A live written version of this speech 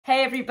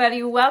Hey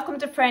everybody, welcome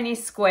to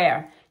Frannie's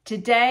Square.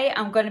 Today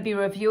I'm going to be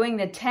reviewing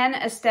the 10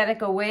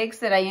 Estetica wigs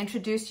that I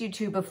introduced you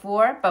to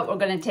before, but we're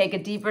going to take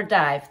a deeper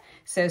dive,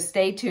 so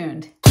stay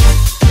tuned.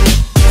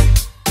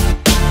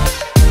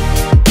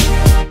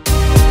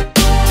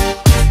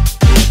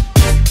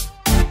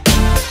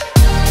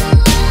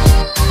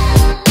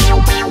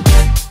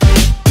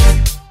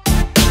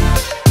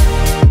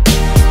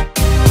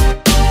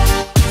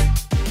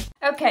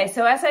 Okay,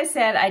 so as I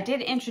said, I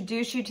did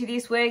introduce you to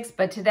these wigs,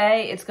 but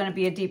today it's going to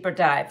be a deeper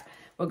dive.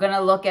 We're going to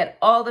look at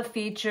all the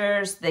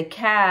features, the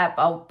cap,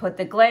 I'll put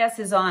the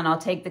glasses on, I'll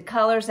take the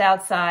colors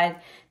outside.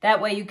 That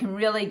way you can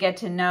really get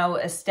to know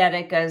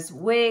Estetica's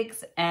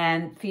wigs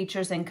and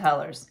features and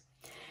colors.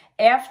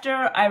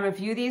 After I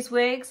review these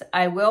wigs,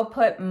 I will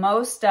put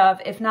most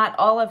of, if not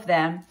all of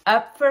them,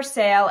 up for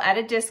sale at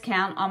a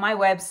discount on my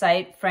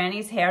website,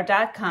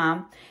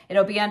 frannieshair.com.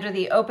 It'll be under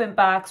the open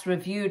box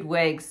reviewed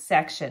wigs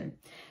section.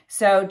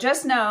 So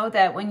just know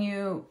that when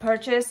you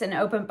purchase an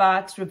open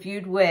box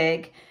reviewed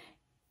wig,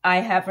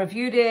 I have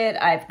reviewed it,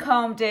 I've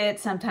combed it,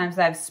 sometimes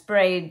I've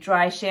sprayed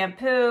dry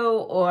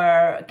shampoo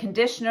or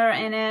conditioner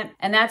in it,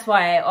 and that's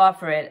why I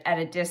offer it at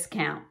a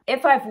discount.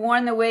 If I've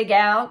worn the wig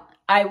out,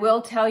 I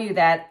will tell you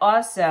that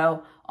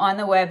also on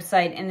the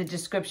website in the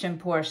description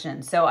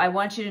portion. So I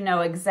want you to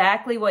know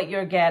exactly what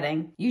you're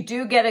getting. You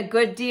do get a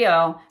good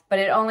deal, but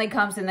it only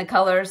comes in the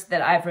colors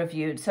that I've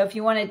reviewed. So if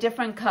you want a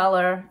different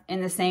color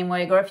in the same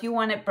wig, or if you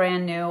want it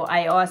brand new,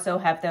 I also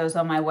have those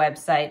on my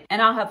website.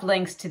 And I'll have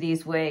links to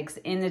these wigs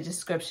in the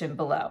description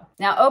below.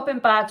 Now, open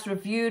box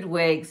reviewed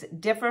wigs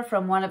differ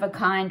from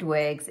one-of-a-kind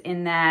wigs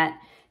in that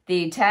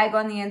the tag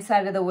on the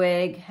inside of the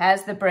wig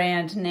has the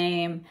brand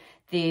name.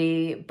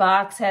 The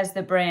box has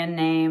the brand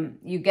name.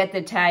 You get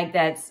the tag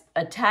that's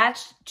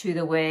attached to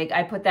the wig.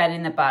 I put that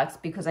in the box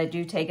because I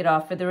do take it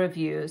off for the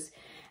reviews.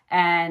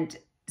 And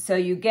so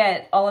you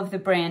get all of the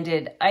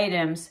branded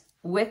items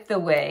with the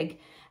wig.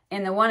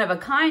 In the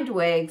one-of-a-kind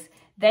wigs,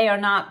 they are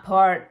not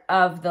part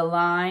of the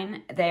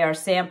line. They are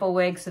sample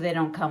wigs, so they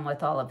don't come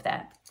with all of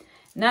that.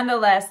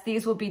 Nonetheless,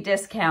 these will be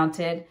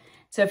discounted.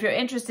 So if you're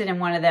interested in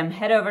one of them,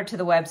 head over to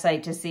the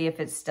website to see if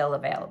it's still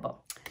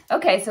available.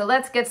 Okay, so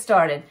let's get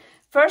started.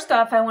 First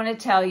off, I want to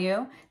tell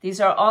you,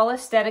 these are all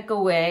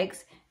Estetica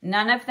wigs.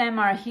 None of them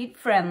are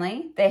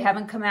heat-friendly. They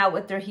haven't come out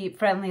with their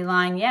heat-friendly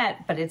line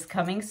yet, but it's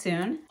coming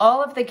soon.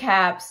 All of the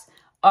caps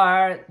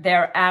are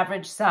their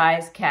average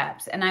size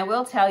caps, and I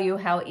will tell you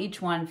how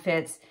each one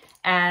fits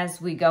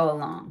as we go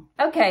along.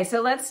 Okay, so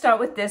let's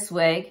start with this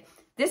wig.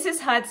 This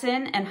is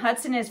Hudson, and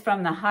Hudson is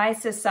from the High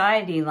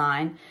Society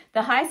line.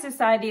 The High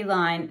Society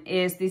line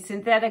is the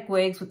synthetic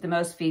wigs with the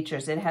most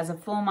features. It has a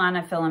full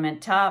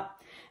monofilament top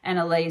and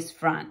a lace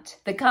front.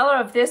 The color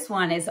of this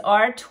one is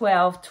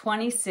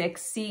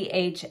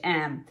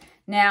R1226CHM.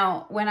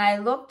 Now, when I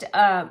looked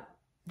up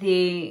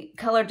the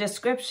color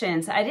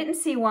descriptions, I didn't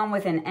see one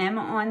with an M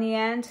on the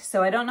end,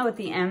 so I don't know what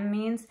the M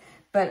means,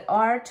 but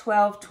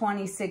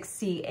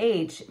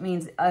R1226CH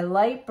means a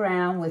light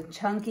brown with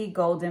chunky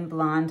golden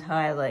blonde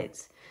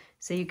highlights.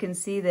 So you can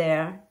see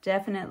there,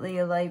 definitely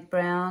a light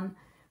brown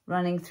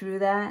running through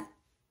that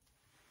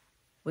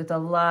with a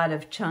lot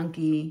of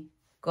chunky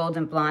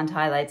golden blonde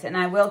highlights. And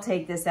I will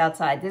take this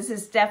outside. This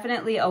is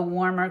definitely a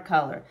warmer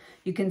color.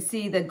 You can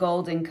see the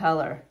golden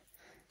color.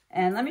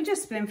 And let me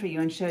just spin for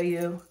you and show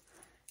you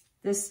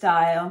this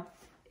style.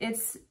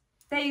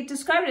 They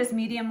describe it as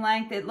medium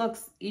length. It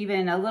looks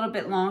even a little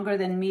bit longer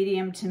than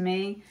medium to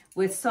me,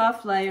 with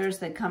soft layers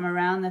that come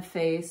around the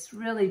face.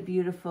 Really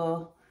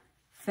beautiful,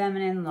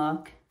 feminine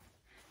look.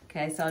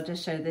 Okay, so I'll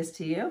just show this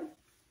to you.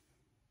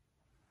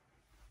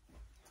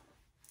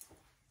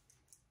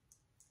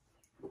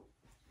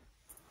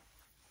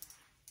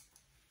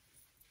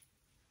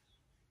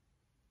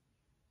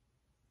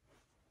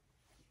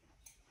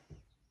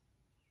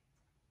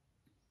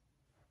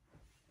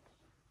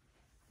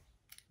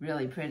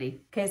 Really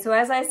pretty. Okay, so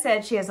as I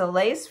said, she has a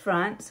lace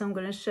front, so I'm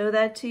going to show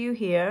that to you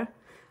here.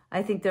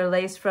 I think their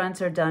lace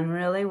fronts are done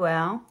really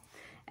well.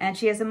 And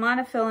she has a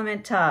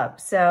monofilament top,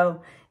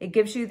 so it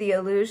gives you the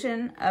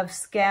illusion of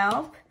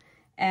scalp,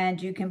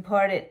 and you can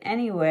part it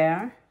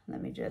anywhere.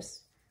 Let me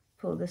just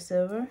pull this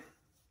over.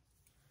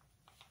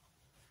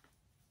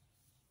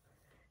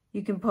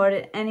 You can part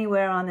it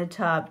anywhere on the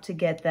top to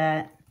get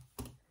that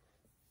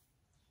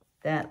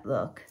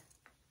look.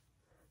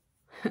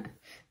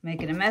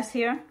 Making a mess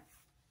here.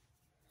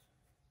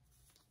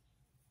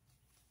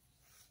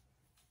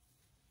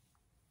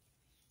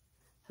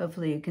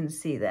 Hopefully you can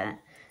see that.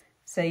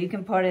 So you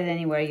can part it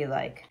anywhere you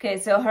like. Okay,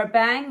 so her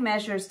bang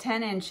measures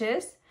 10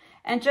 inches.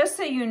 And just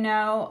so you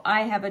know,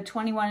 I have a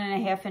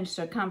 21.5-inch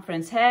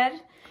circumference head,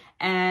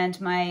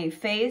 and my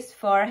face,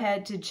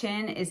 forehead to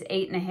chin, is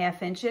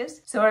 8.5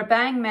 inches. So her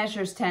bang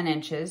measures 10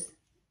 inches.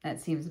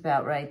 That seems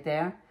about right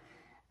there.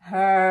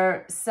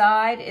 Her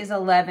side is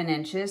 11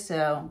 inches,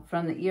 so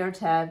from the ear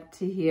tab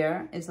to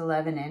here is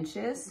 11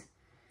 inches.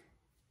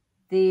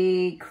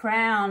 The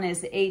crown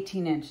is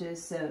 18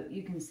 inches, so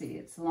you can see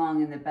it's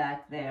long in the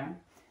back there.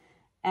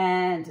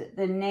 And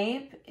the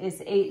nape is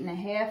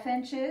 8.5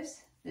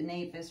 inches. The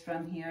nape is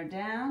from here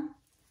down.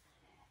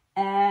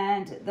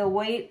 and the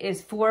weight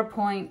is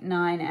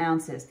 4.9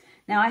 ounces.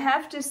 Now I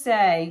have to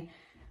say,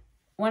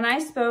 when I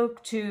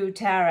spoke to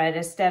Tara at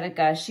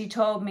Estetica, she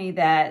told me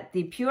that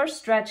the pure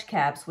stretch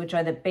caps, which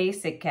are the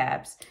basic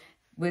caps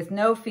with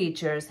no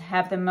features,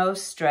 have the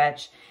most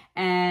stretch,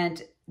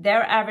 and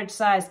their average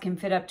size can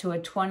fit up to a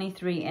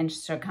 23-inch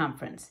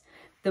circumference.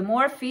 The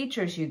more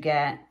features you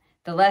get,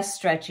 the less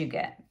stretch you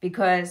get,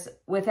 because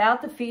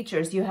without the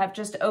features, you have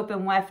just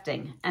open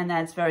wefting, and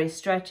that's very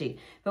stretchy.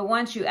 But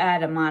once you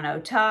add a mono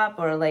top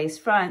or a lace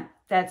front,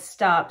 that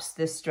stops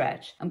the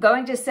stretch. I'm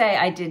going to say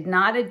I did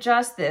not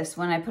adjust this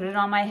when I put it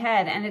on my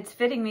head, and it's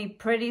fitting me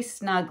pretty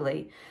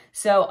snugly.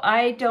 So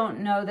I don't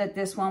know that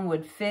this one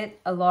would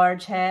fit a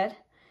large head.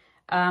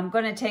 I'm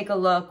going to take a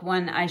look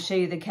when I show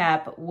you the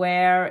cap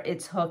where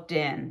it's hooked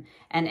in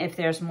and if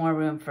there's more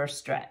room for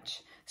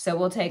stretch. So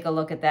we'll take a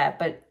look at that.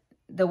 But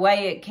the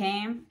way it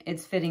came,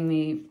 it's fitting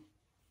me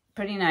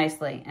pretty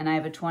nicely. And I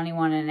have a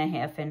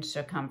 21.5-inch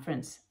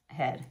circumference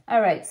head. All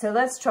right, so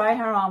let's try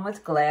her on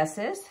with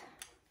glasses.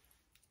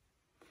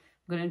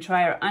 I'm going to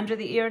try her under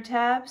the ear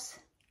tabs.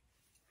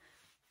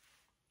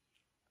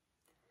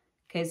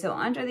 Okay, so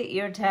under the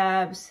ear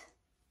tabs,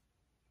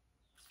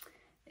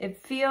 it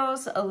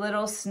feels a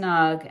little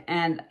snug,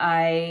 and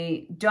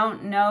I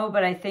don't know,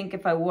 but I think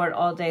if I wore it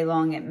all day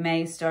long, it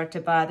may start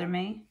to bother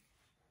me.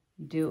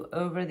 Do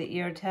over the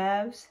ear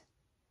tabs.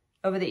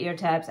 Over the ear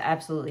tabs,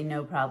 absolutely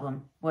no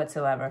problem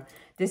whatsoever.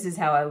 This is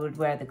how I would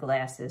wear the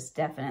glasses,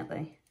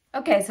 definitely.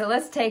 Okay, so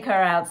let's take her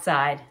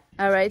outside.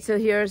 All right, so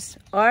here's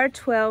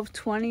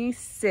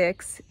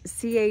R1226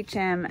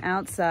 CHM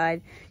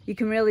outside. You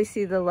can really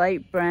see the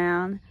light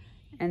brown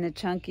and the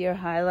chunkier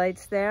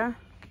highlights there.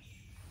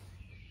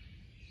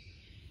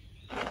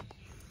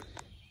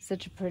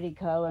 Such a pretty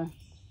color.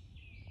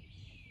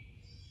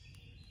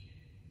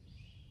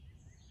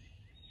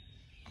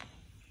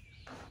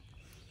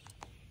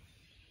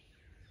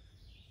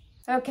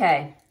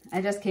 Okay,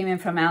 I just came in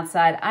from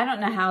outside. I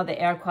don't know how the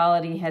air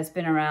quality has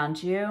been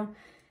around you.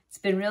 It's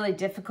been really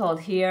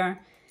difficult here,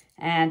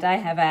 and I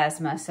have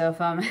asthma, so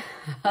if I'm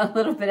a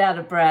little bit out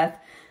of breath,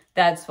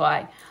 that's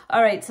why.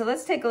 All right, so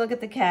let's take a look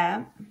at the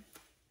cap.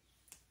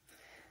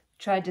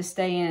 Tried to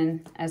stay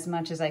in as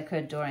much as I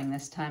could during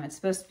this time. It's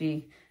supposed to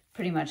be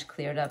pretty much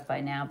cleared up by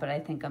now, but I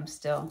think I'm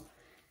still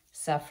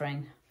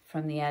suffering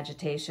from the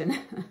agitation.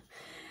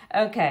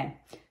 Okay,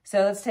 so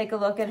let's take a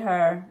look at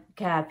her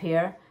cap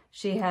here.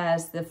 She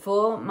has the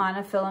full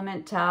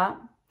monofilament top,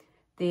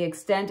 the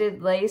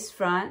extended lace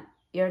front,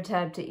 ear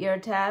tab to ear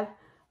tab,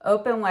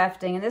 open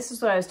wefting, and this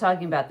is what I was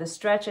talking about. The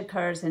stretch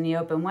occurs in the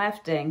open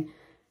wefting,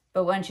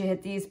 but once you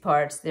hit these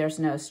parts, there's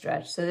no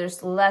stretch. So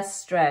there's less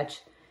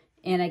stretch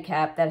in a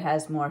cap that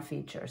has more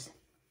features.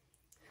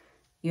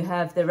 You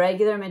have the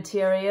regular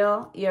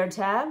material ear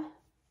tab,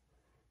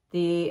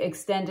 the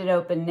extended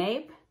open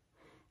nape,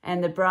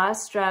 and the bra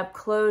strap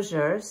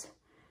closures,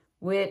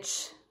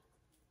 which,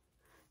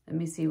 let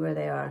me see where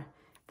they are.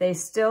 They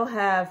still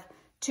have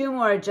 2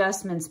 more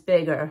adjustments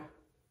bigger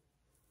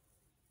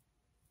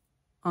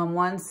on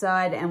one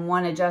side and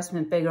 1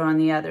 adjustment bigger on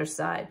the other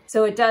side.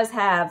 So it does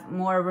have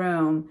more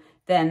room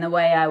than the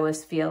way I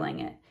was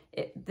feeling it.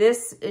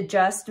 This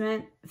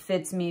adjustment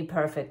fits me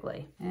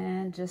perfectly.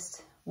 And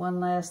just one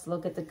last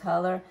look at the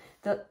color.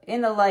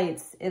 In the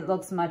lights, it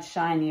looks much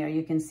shinier,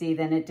 you can see,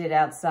 than it did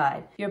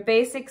outside. Your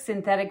basic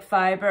synthetic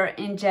fiber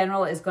in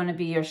general is going to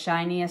be your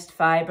shiniest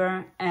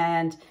fiber,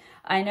 and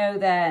I know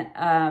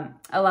that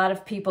a lot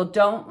of people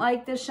don't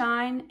like the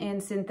shine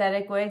in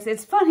synthetic wigs.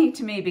 It's funny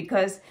to me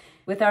because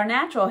with our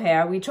natural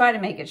hair, we try to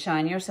make it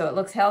shinier so it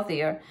looks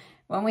healthier.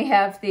 When we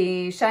have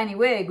the shiny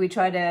wig, we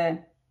try to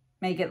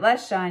make it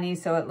less shiny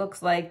so it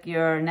looks like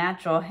your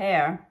natural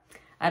hair.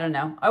 I don't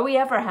know. Are we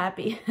ever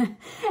happy?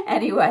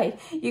 Anyway,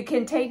 you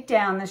can take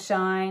down the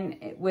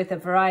shine with a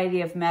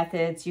variety of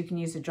methods. You can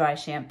use a dry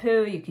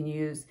shampoo. You can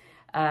use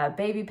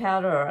baby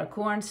powder or a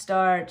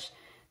cornstarch.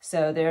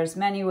 So there's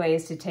many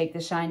ways to take the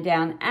shine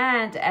down.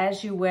 And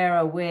as you wear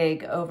a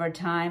wig over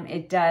time,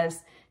 it does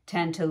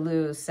tend to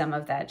lose some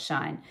of that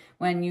shine.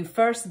 When you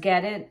first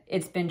get it,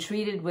 it's been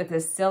treated with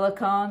a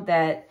silicone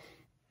that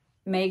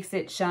makes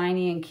it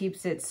shiny and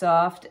keeps it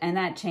soft, and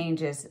that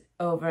changes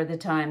over the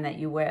time that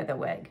you wear the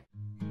wig.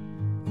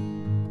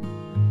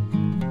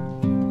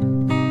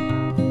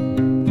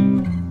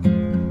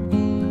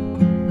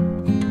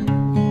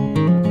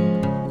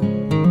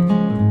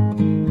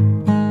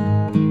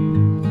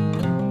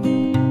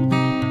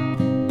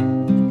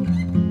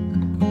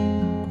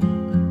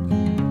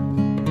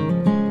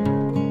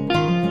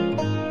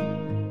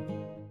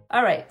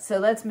 All right, so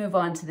let's move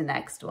on to the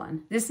next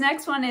one. This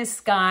next one is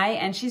Sky,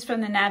 and she's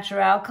from the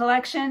Natural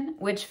collection,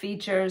 which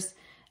features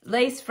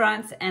lace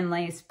fronts and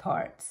lace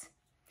parts.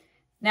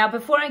 Now,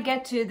 before I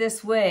get to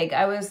this wig,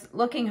 I was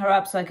looking her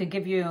up so I could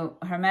give you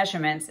her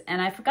measurements,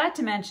 and I forgot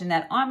to mention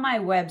that on my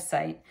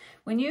website,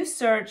 when you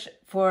search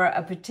for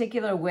a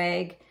particular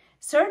wig,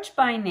 search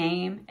by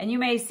name, and you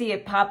may see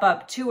it pop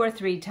up 2 or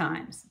 3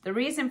 times. The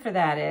reason for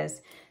that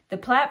is the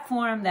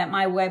platform that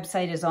my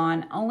website is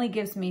on only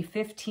gives me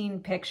 15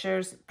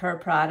 pictures per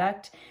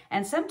product,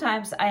 and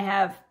sometimes I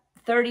have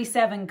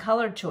 37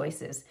 color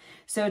choices.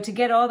 So to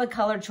get all the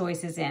color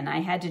choices in, I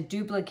had to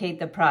duplicate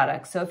the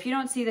product. So if you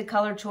don't see the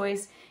color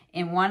choice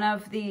in one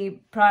of the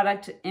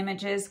product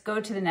images, go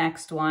to the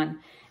next one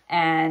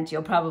and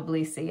you'll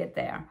probably see it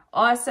there.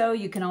 Also,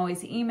 you can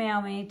always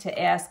email me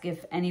to ask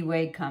if any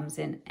wig comes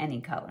in any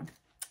color.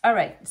 All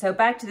right, so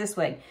back to this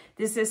wig.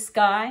 This is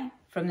Sky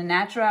from the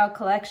Natural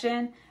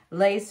collection,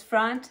 lace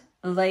front,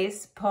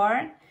 lace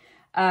part.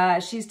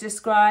 She's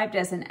described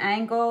as an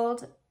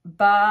angled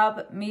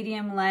bob,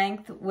 medium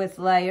length with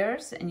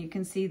layers, and you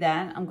can see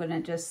that. I'm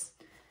gonna just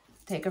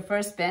take her for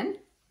a spin.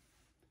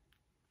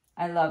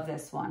 I love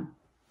this one.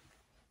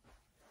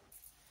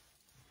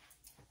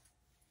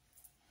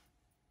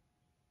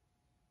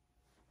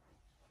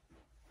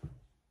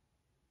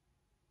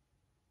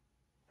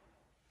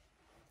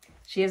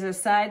 She has a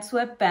side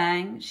swept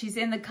bang. She's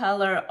in the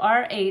color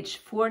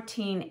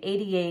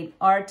RH1488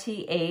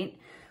 RT8,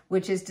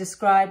 which is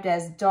described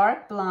as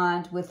dark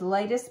blonde with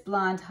lightest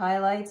blonde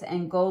highlights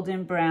and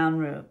golden brown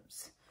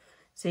roots.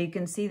 So you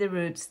can see the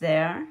roots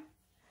there,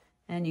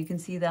 and you can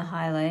see the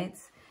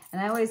highlights.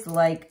 And I always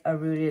like a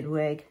rooted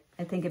wig.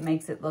 I think it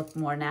makes it look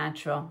more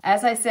natural.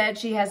 As I said,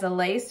 she has a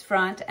lace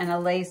front and a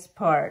lace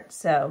part.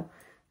 So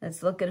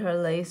let's look at her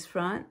lace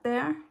front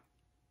there.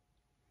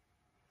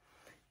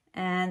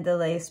 And the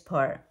lace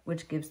part,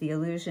 which gives the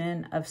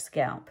illusion of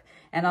scalp.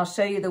 And I'll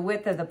show you the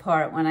width of the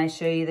part when I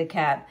show you the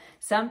cap.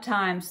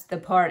 Sometimes the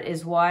part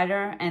is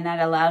wider, and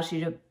that allows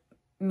you to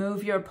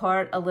move your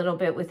part a little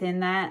bit within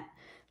that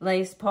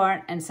lace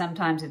part, and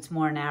sometimes it's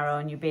more narrow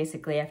and you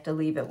basically have to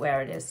leave it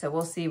where it is. So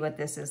we'll see what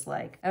this is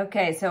like.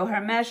 Okay, so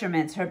her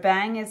measurements. Her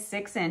bang is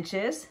 6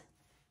 inches.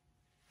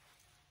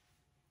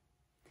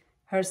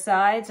 Her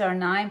sides are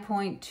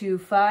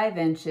 9.25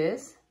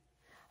 inches.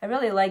 I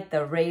really like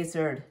the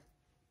razored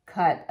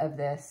cut of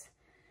this.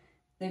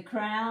 The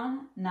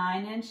crown,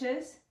 9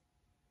 inches,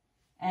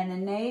 and the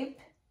nape,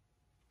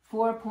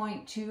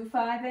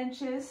 4.25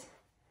 inches,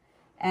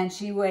 and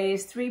she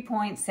weighs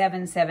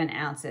 3.77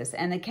 ounces.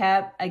 And the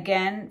cap,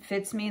 again,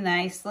 fits me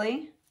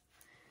nicely.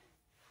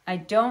 I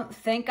don't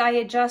think I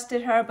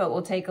adjusted her, but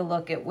we'll take a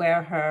look at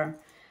where her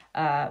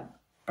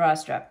bra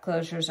strap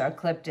closures are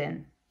clipped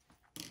in.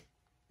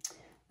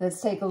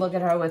 Let's take a look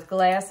at her with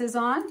glasses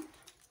on.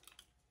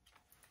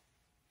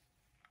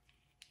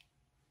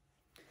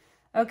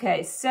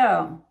 Okay,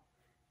 so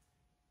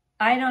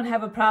I don't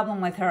have a problem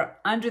with her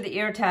under the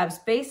ear tabs,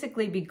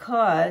 basically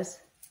because,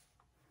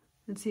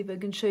 let's see if I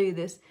can show you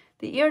this.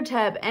 The ear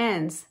tab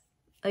ends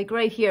like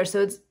right here.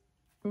 So it's,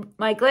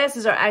 my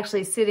glasses are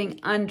actually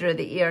sitting under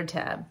the ear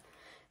tab.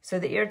 So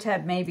the ear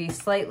tab may be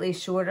slightly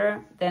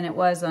shorter than it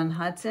was on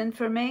Hudson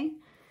for me.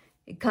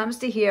 It comes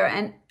to here,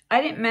 and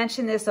I didn't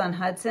mention this on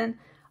Hudson.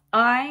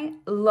 I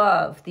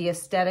love the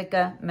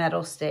Estetica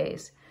metal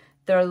stays.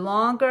 They're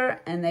longer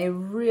and they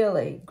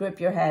really grip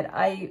your head.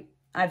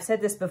 I've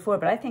said this before,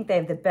 but I think they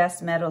have the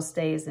best metal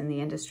stays in the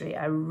industry.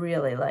 I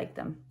really like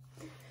them.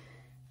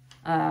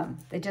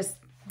 They just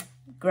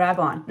grab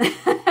on.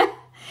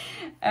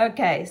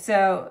 Okay,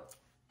 so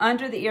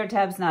under the ear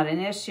tabs, not an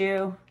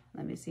issue.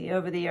 Let me see,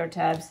 over the ear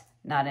tabs,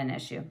 not an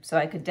issue. So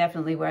I could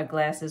definitely wear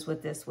glasses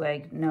with this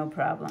wig, no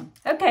problem.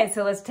 Okay,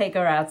 so let's take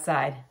her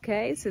outside.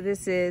 Okay, so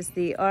this is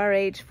the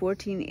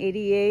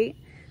RH1488.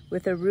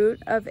 with a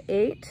root of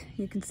 8.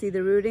 You can see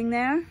the rooting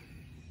there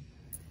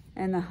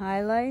and the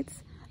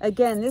highlights.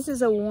 Again, this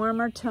is a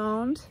warmer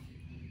toned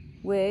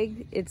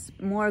wig. It's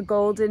more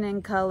golden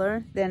in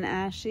color than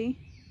ashy.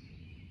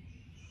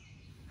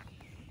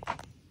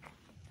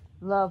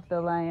 Love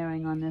the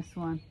layering on this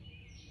one.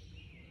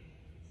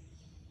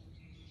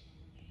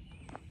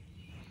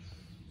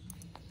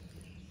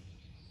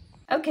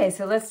 Okay,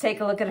 so let's take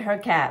a look at her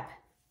cap.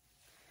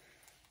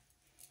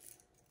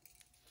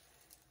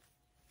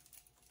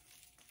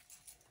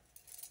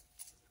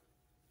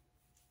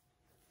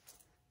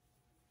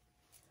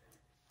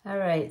 All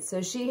right,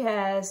 so she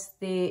has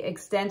the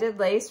extended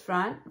lace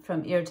front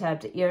from ear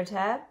tab to ear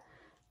tab,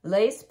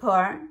 lace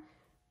part,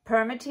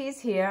 permatease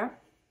here,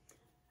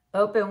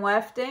 open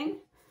wefting,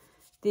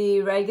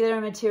 the regular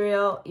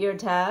material ear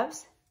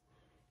tabs,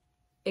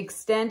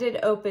 extended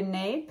open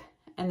nape,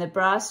 and the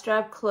bra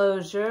strap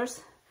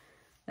closures.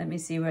 Let me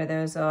see where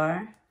those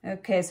are.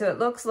 Okay, so it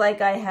looks like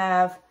I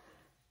have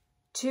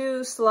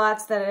 2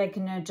 slots that I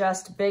can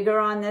adjust bigger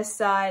on this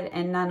side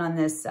and none on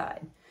this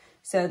side.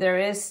 So there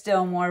is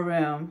still more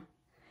room.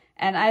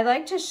 And I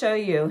like to show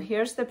you,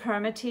 here's the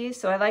permatease,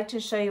 so I like to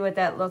show you what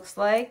that looks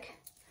like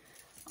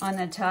on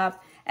the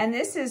top. And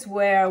this is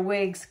where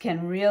wigs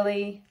can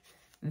really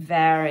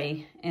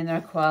vary in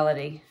their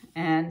quality.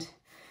 And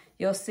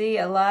you'll see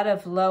a lot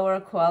of lower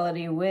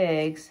quality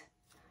wigs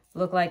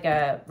look like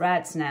a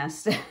rat's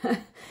nest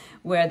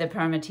where the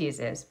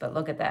permatease is. But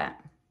look at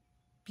that,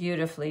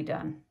 beautifully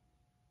done.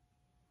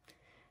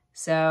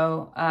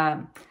 So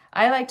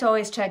I like to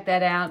always check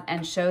that out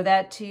and show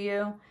that to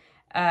you.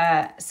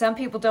 Some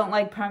people don't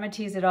like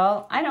permatease at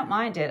all. I don't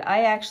mind it.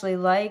 I actually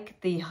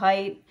like the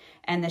height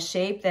and the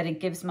shape that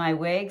it gives my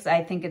wigs.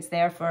 I think it's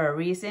there for a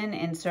reason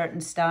in certain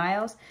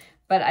styles.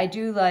 but I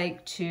do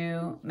like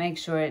to make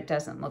sure it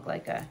doesn't look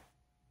like a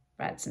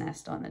rat's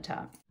nest on the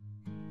top.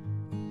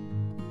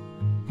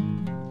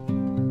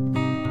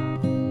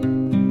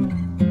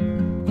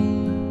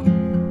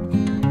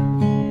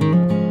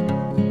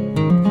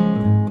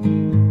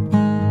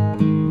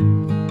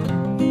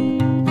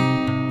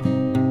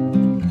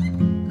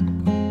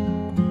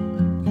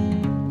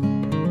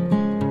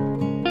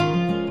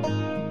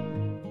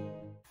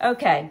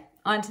 Okay,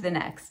 on to the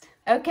next.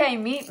 Okay,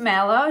 meet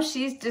Mellow.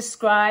 She's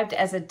described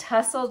as a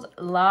tussled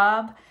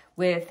lob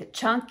with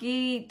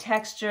chunky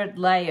textured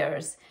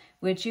layers,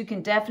 which you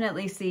can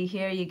definitely see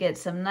here. You get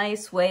some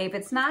nice wave.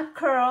 It's not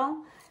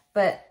curl,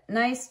 but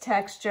nice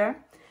texture.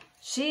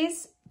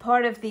 She's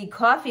part of the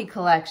coffee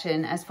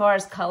collection as far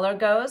as color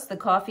goes, the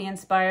coffee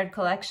inspired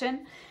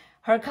collection.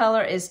 Her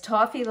color is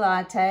Toffee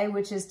Latte,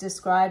 which is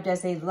described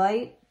as a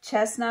light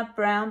chestnut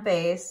brown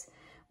base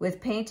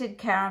with painted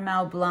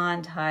caramel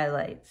blonde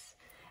highlights.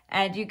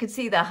 And you can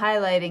see the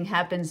highlighting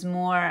happens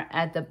more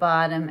at the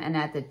bottom and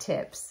at the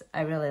tips.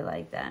 I really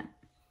like that.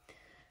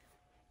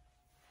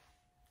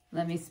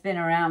 Let me spin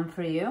around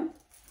for you.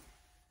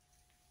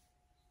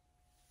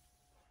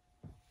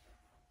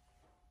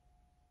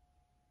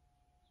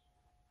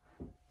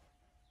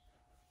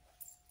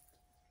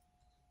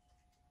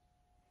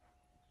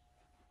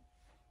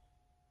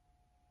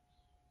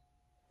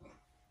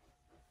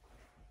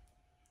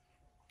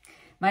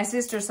 My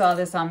sister saw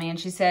this on me and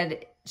she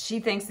said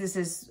she thinks this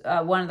is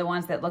one of the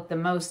ones that look the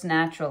most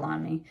natural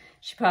on me.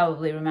 She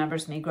probably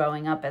remembers me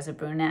growing up as a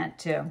brunette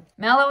too.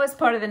 Mellow is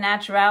part of the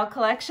Natural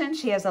collection.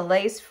 She has a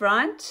lace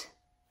front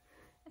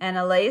and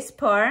a lace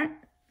part.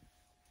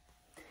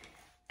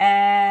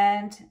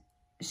 And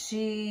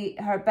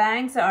her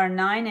bangs are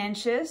 9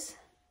 inches.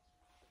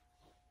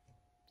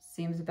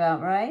 Seems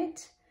about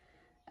right.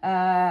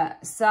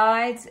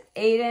 Sides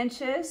 8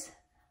 inches.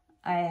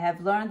 I have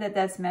learned that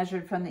that's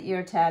measured from the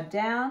ear tab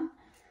down.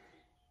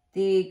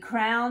 The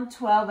crown,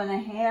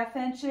 12.5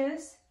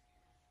 inches.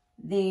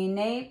 The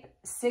nape,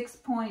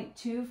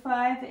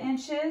 6.25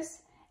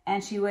 inches.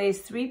 And she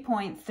weighs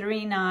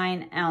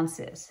 3.39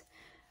 ounces.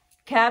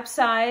 Cap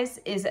size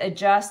is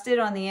adjusted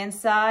on the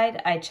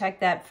inside. I checked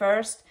that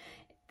first.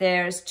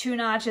 There's 2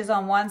 notches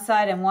on one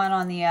side and 1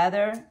 on the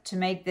other to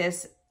make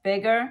this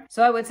bigger.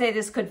 So I would say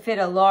this could fit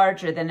a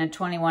larger than a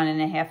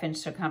 21.5 inch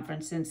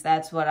circumference, since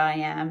that's what I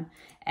am.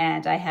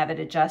 And I have it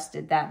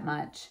adjusted that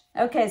much.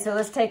 Okay, so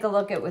let's take a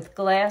look at with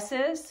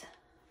glasses.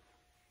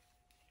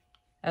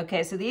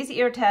 Okay, so these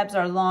ear tabs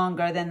are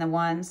longer than the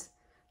ones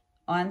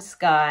on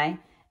Sky.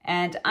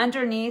 And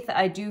underneath,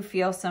 I do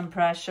feel some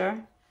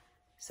pressure.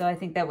 So I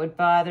think that would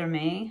bother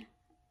me.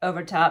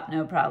 Over top,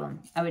 no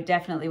problem. I would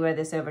definitely wear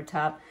this over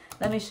top.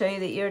 Let me show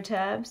you the ear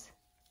tabs.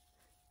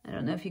 I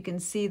don't know if you can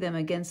see them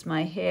against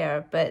my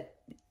hair, but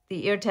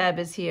the ear tab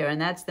is here, and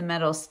that's the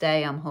metal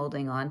stay I'm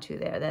holding on to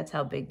there. That's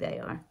how big they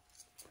are.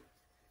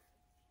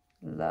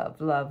 Love,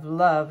 love,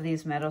 love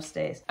these metal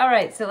stays. All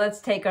right, so let's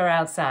take her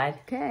outside.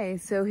 Okay,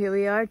 so here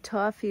we are,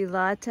 Toffee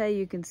Latte.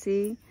 You can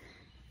see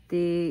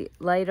the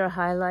lighter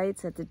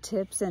highlights at the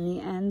tips and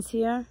the ends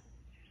here.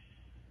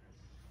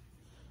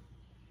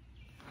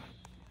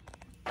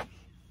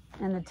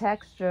 And the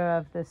texture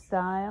of the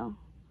style.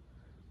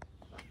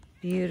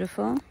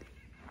 Beautiful.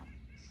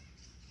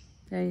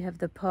 There you have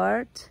the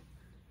part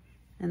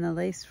and the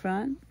lace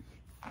front.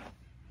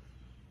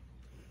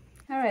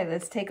 All right,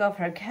 let's take off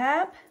her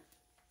cap.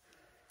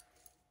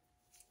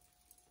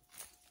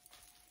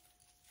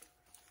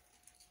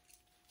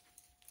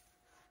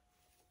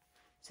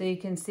 So you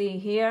can see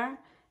here,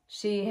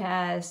 she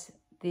has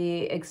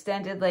the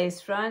extended lace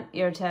front,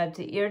 ear tab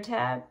to ear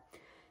tab.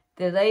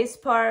 The lace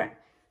part,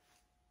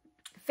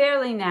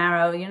 fairly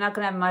narrow. You're not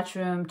going to have much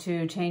room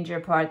to change your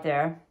part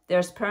there.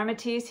 There's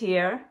permatease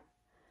here,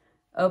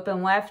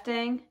 open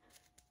wefting,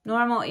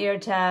 normal ear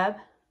tab,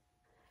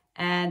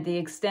 and the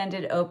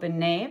extended open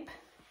nape.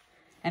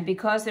 And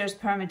because there's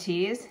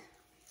permatease,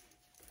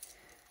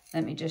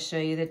 let me just show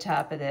you the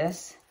top of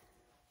this.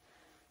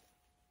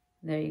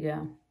 There you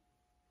go.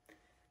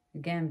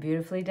 Again,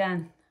 beautifully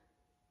done.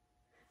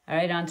 All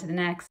right, on to the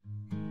next.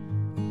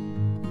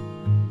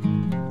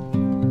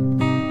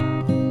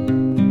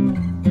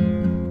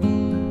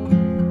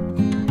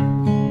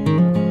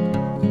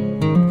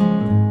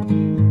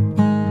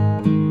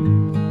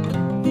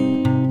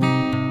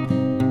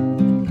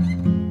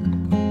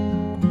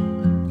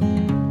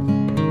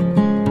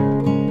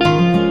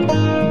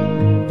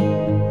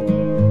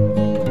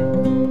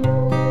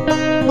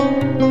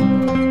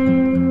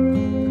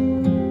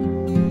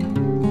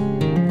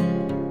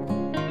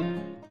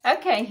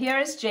 Okay, here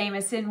is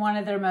Jamison, one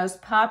of their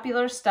most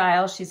popular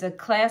styles. She's a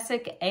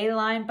classic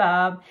A-line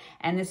bob,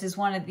 and this is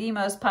one of the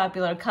most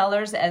popular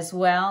colors as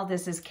well.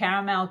 This is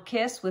Caramel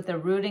Kiss with a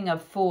rooting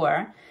of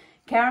 4.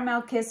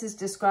 Caramel Kiss is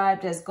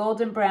described as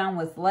golden brown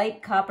with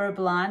light copper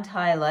blonde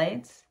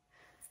highlights.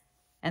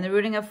 And the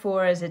rooting of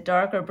 4 is a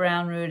darker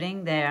brown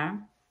rooting there.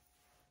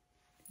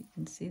 You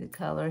can see the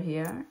color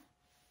here.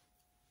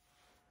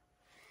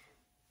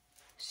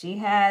 She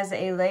has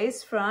a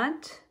lace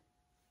front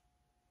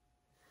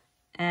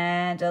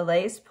and a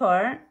lace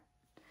part.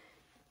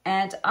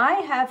 And I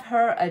have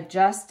her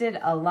adjusted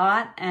a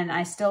lot and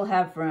I still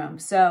have room.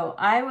 So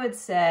I would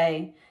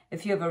say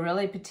if you have a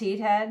really petite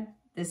head,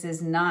 this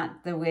is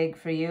not the wig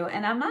for you.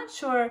 And I'm not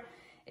sure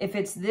if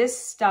it's this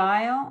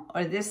style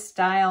or this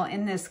style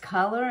in this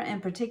color in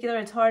particular.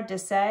 It's hard to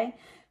say,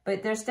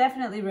 but there's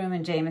definitely room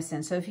in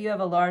Jamison. So if you have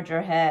a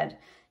larger head,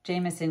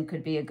 Jamison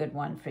could be a good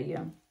one for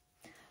you.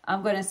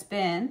 I'm going to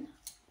spin.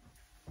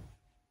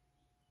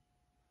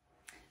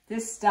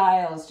 This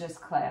style is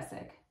just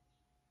classic.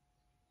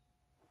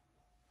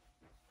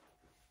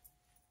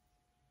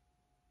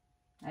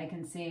 I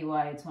can see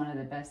why it's one of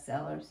the best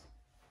sellers.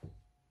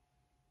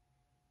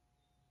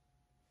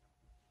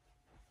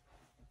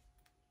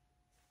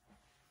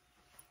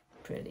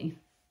 Pretty.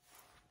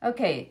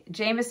 Okay,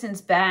 Jamison's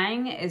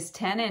bang is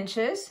 10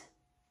 inches.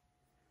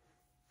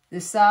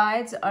 The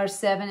sides are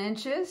 7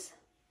 inches.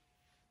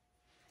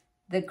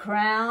 The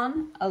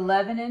crown,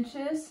 11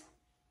 inches.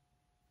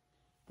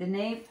 The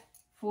nape,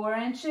 4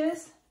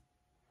 inches.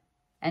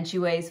 And she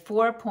weighs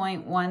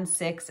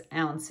 4.16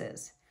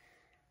 ounces.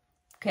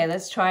 Okay,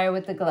 let's try her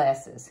with the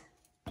glasses.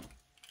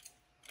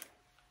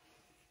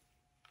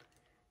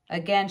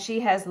 Again,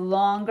 she has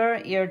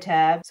longer ear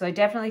tabs, so I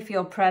definitely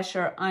feel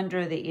pressure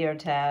under the ear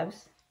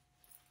tabs.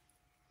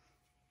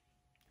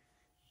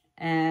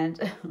 And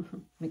let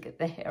me get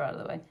the hair out of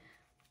the way.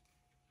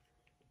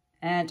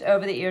 And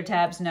over the ear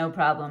tabs, no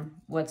problem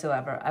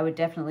whatsoever. I would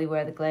definitely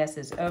wear the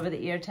glasses over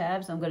the ear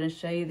tabs. I'm going to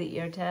show you the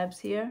ear tabs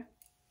here.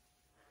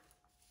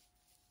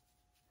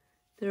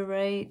 They're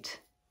right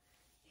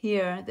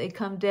here. They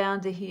come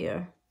down to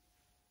here.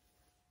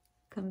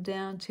 Come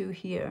down to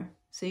here.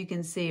 So you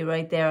can see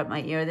right there at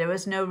my ear, there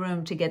was no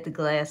room to get the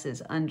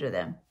glasses under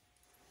them.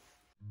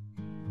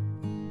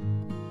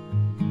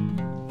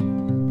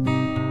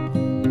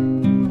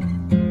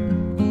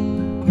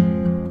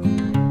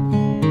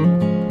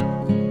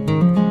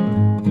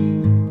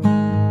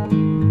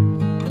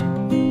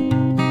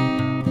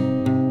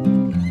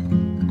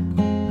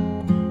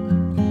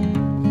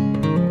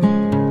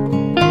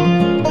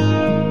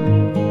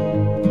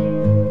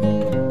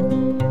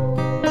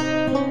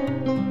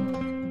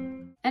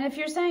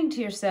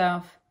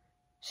 Yourself,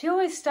 she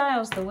always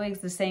styles the wigs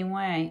the same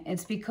way.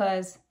 It's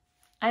because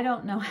I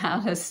don't know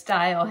how to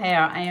style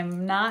hair. I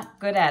am not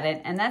good at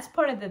it, and that's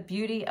part of the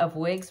beauty of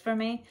wigs for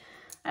me.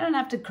 I don't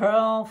have to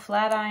curl,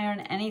 flat iron,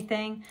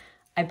 anything.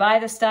 I buy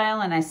the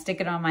style and I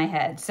stick it on my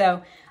head.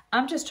 So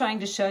I'm just trying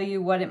to show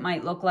you what it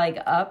might look like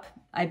up.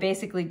 I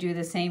basically do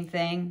the same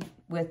thing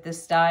with the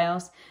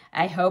styles.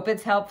 I hope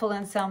it's helpful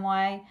in some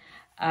way.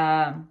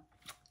 I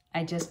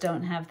just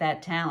don't have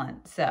that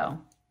talent, so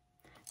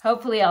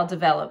hopefully I'll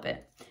develop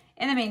it.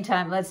 In the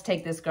meantime, let's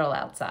take this girl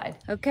outside.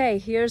 Okay,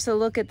 here's a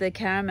look at the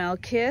Caramel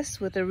Kiss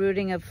with a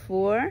rooting of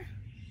 4.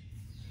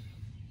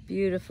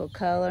 Beautiful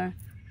color.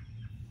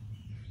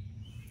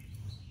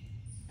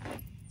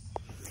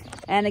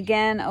 And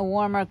again, a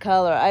warmer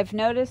color. I've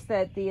noticed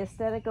that the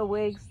Estetica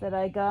wigs that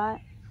I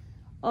got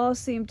all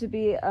seem to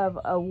be of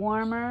a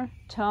warmer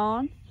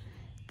tone.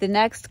 The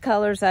next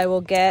colors I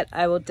will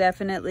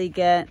definitely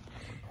get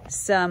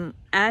some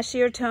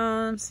ashier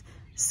tones,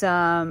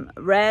 some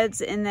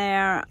reds in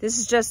there. This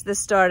is just the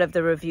start of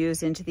the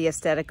reviews into the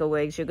Estetica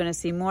wigs. You're going to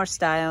see more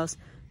styles,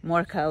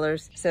 more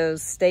colors, so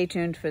stay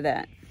tuned for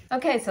that.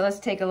 Okay, so let's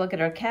take a look at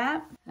her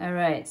cap. All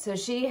right, so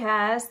she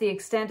has the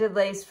extended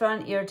lace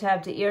front, ear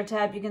tab to ear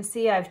tab. You can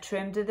see I've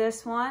trimmed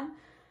this one.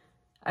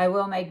 I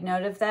will make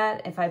note of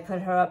that if I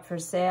put her up for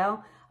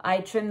sale. I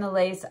trim the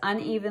lace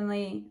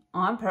unevenly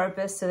on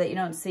purpose so that you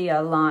don't see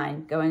a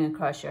line going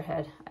across your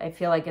head. I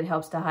feel like it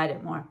helps to hide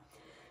it more.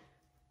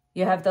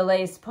 You have the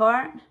lace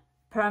part,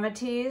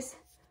 permatease,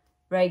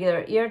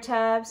 regular ear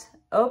tabs,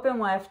 open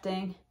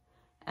wefting,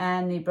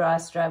 and the bra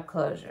strap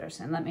closures.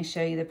 And let me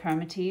show you the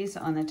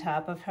permatease on the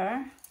top of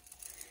her,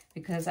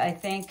 because I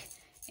think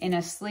in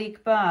a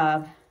sleek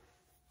bob,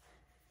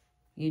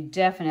 you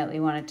definitely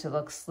want it to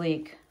look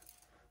sleek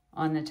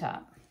on the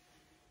top.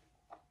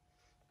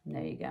 And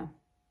there you go.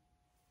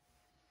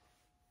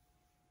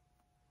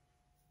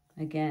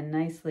 Again,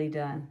 nicely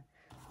done.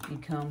 You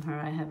comb her,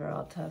 I have her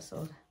all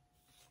tussled,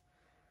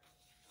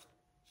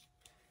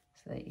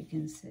 so that you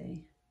can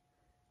see.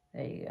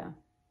 There you go.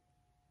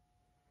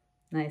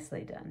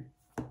 Nicely done.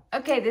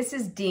 Okay, this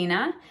is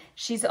Deena.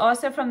 She's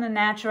also from the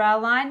Natural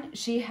line.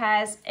 She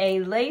has a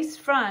lace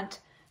front,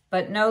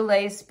 but no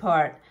lace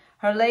part.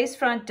 Her lace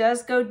front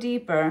does go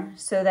deeper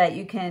so that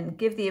you can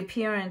give the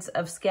appearance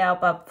of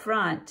scalp up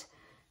front,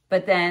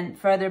 but then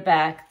further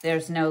back,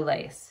 there's no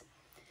lace.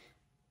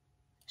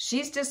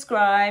 She's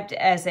described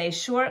as a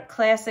short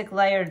classic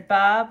layered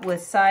bob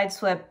with side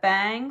swept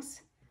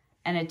bangs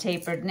and a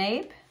tapered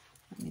nape.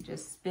 Let me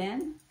just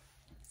spin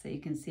so you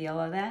can see all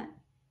of that.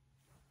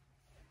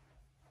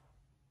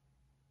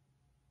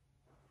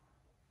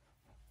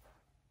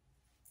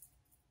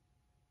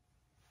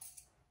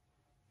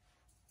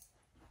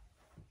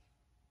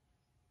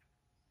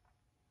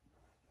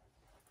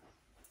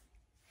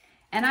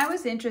 And I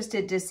was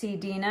interested to see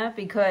Deena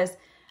because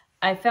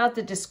I felt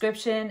the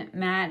description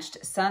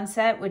matched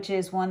Sunset, which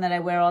is one that I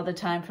wear all the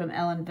time from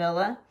Ellen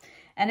Villa.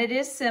 And it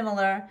is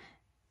similar,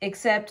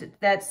 except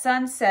that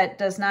Sunset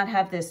does not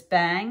have this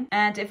bang.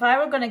 And if I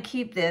were going to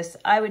keep this,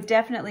 I would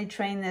definitely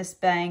train this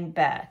bang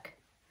back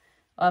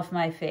off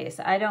my face.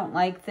 I don't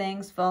like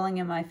things falling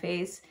in my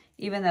face.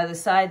 Even though the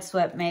side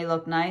swept may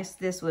look nice,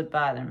 this would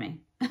bother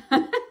me.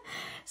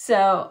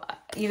 So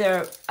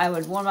either I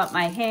would warm up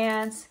my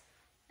hands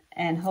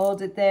and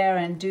hold it there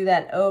and do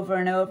that over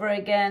and over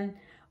again,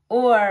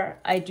 or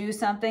I do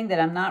something that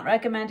I'm not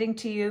recommending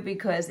to you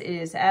because it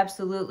is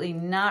absolutely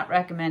not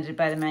recommended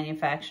by the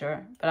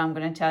manufacturer, but I'm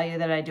going to tell you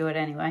that I do it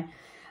anyway.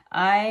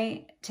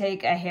 I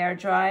take a hair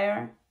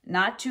dryer,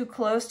 not too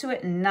close to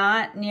it,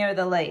 not near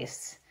the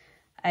lace.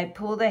 I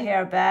pull the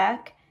hair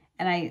back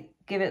and I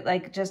give it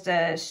like just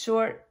a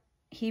short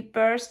heat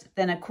burst,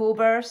 then a cool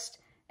burst,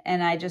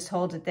 and I just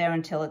hold it there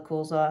until it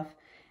cools off,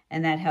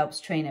 and that helps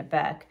train it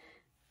back.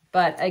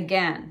 But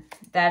again,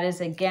 that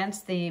is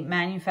against the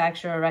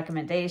manufacturer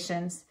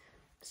recommendations.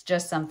 It's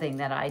just something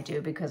that I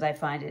do because I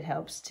find it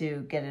helps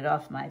to get it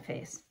off my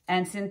face.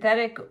 And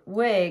synthetic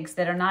wigs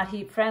that are not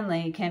heat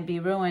friendly can be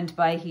ruined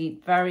by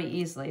heat very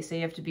easily, so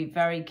you have to be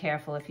very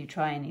careful if you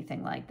try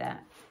anything like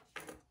that.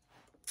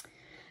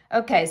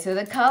 Okay, so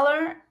the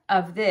color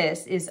of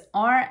this is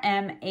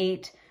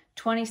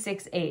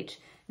RM826H.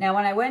 Now,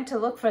 when I went to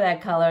look for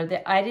that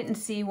color, I didn't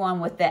see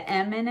one with the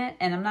M in it,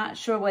 and I'm not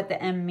sure what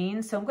the M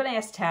means, so I'm going to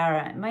ask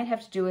Tara. It might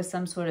have to do with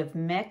some sort of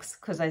mix,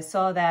 because I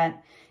saw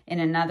that in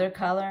another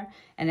color,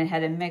 and it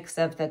had a mix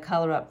of the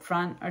color up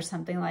front or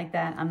something like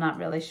that. I'm not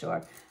really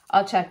sure.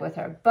 I'll check with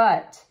her.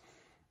 But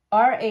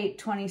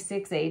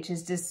R826H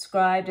is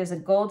described as a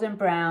golden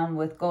brown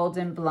with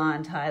golden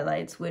blonde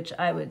highlights, which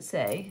I would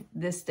say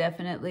this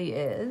definitely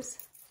is.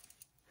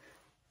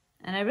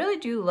 And I really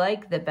do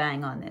like the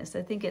bang on this.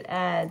 I think it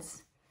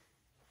adds,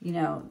 you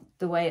know,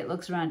 the way it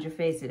looks around your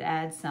face, it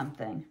adds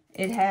something.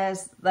 It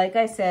has, like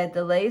I said,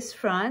 the lace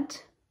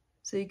front,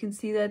 so you can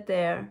see that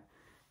there,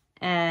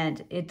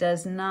 and it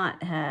does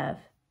not have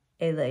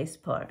a lace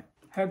part.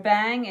 Her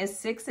bang is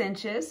 6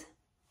 inches.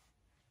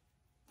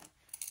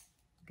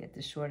 Get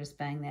the shortest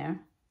bang there.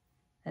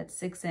 That's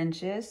 6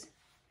 inches.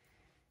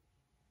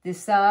 The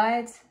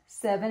sides,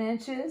 7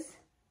 inches.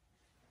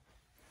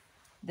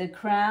 The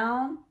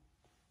crown,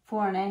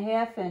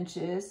 4.5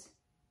 inches.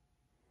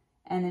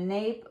 And the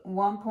nape,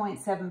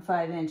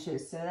 1.75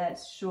 inches, so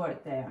that's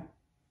short there.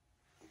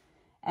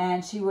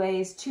 And she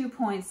weighs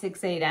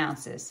 2.68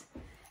 ounces.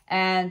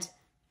 And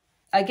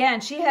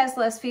again, she has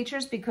less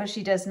features because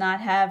she does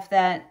not have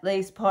that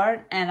lace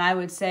part, and I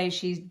would say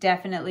she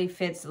definitely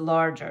fits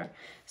larger.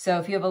 So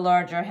if you have a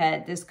larger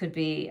head, this could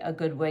be a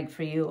good wig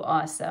for you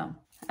also.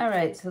 All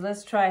right, so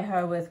let's try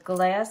her with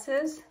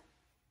glasses.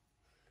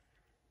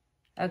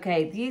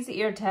 Okay, these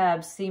ear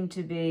tabs seem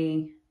to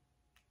be...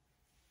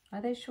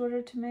 Are they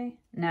shorter to me?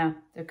 No,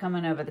 they're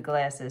coming over the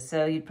glasses,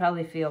 so you'd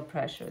probably feel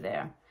pressure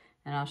there.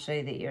 And I'll show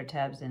you the ear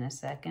tabs in a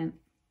second.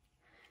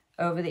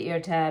 Over the ear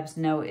tabs,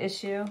 no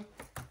issue.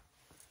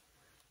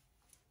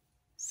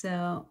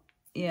 So,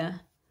 yeah,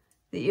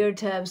 the ear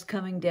tab's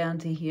coming down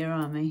to here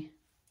on me.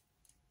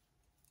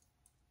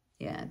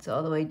 Yeah, it's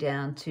all the way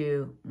down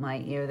to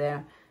my ear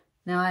there.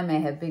 Now, I may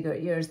have bigger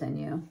ears than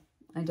you.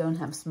 I don't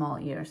have small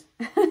ears.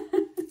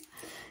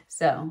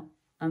 So,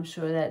 I'm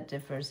sure that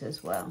differs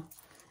as well.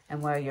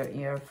 And where your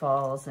ear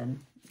falls, and,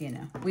 you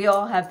know, we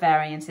all have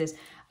variances.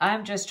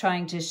 I'm just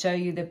trying to show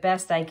you the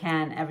best I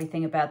can,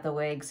 everything about the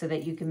wig, so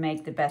that you can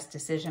make the best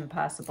decision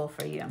possible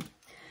for you.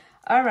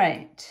 All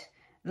right,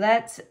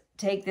 let's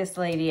take this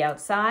lady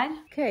outside.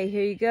 Okay,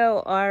 here you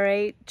go,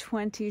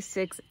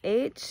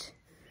 R826H.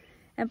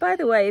 And by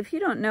the way, if you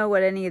don't know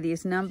what any of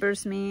these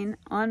numbers mean,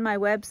 on my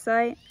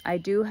website, I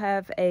do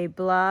have a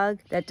blog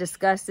that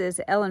discusses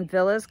Ellen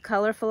Villa's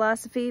color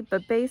philosophy,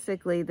 but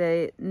basically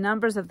the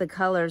numbers of the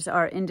colors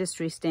are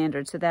industry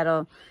standard, so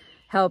that'll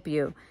help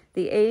you.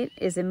 The 8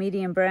 is a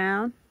medium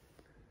brown,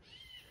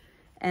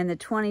 and the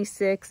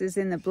 26 is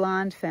in the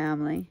blonde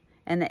family,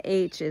 and the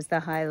H is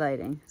the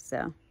highlighting,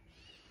 so.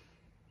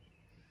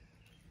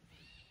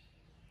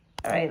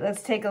 All right,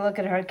 let's take a look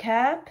at her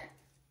cap.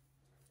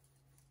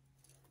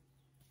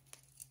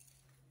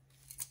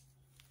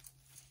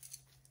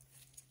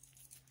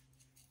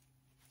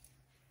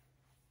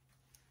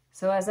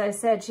 So as I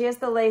said, she has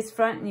the lace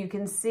front, and you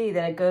can see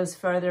that it goes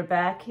further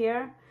back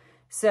here.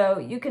 So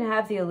you can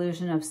have the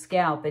illusion of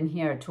scalp in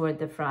here toward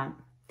the front.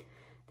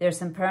 There's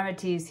some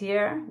permatease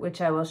here, which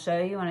I will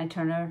show you when I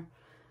turn her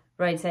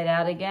right side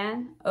out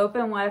again.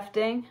 Open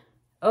wefting,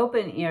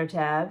 open ear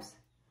tabs,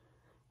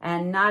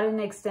 and not an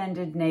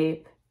extended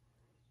nape,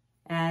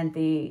 and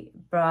the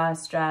bra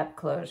strap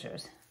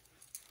closures.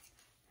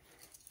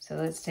 So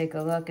let's take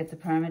a look at the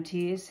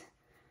permatease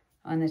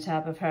on the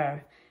top of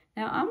her.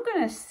 Now, I'm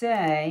going to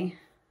say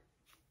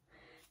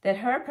that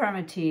her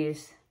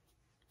permatease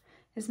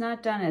is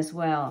not done as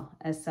well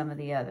as some of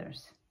the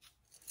others.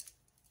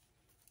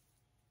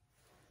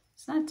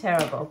 It's not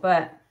terrible,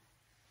 but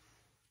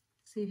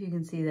see if you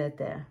can see that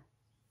there.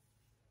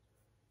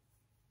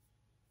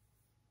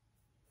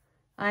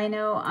 I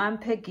know I'm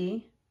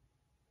picky,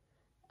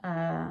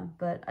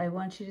 but I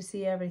want you to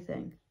see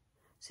everything.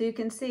 So you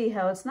can see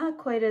how it's not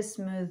quite as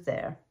smooth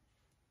there.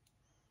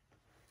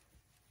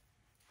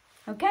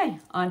 Okay,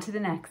 on to the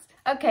next.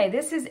 Okay,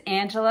 this is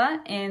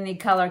Angela in the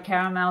color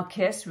Caramel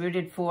Kiss,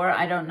 Rooted 4.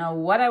 I don't know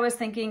what I was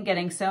thinking,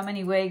 getting so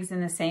many wigs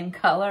in the same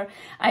color.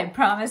 I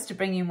promised to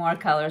bring you more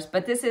colors,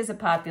 but this is a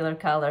popular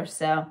color.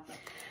 So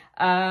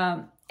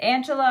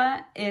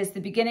Angela is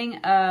the beginning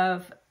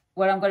of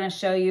what I'm going to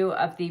show you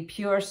of the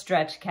pure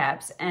stretch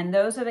caps. And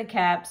those are the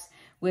caps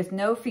with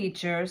no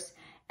features.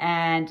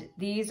 And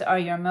these are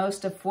your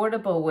most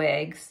affordable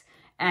wigs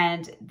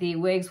and the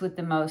wigs with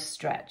the most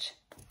stretch.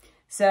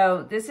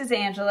 So this is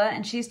Angela,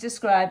 and she's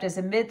described as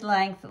a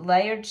mid-length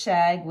layered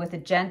shag with a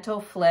gentle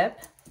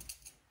flip.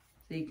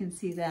 So you can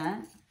see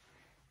that.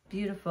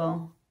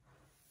 Beautiful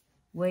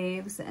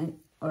waves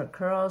or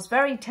curls,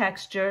 very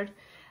textured.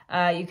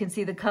 You can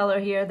see the color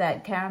here,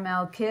 that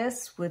Caramel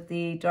Kiss with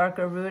the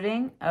darker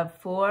rooting of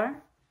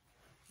 4.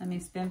 Let me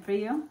spin for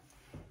you.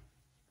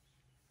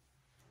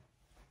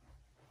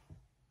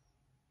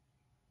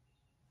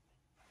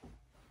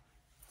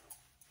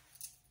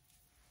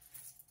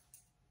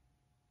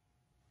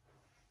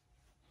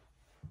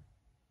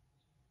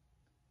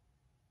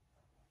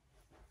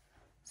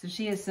 So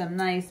she has some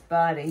nice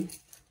body,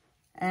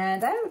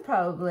 and I would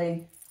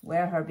probably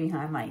wear her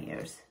behind my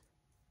ears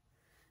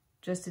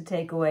just to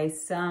take away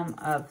some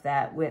of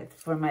that width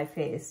for my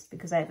face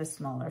because I have a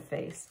smaller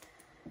face.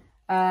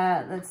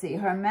 Let's see,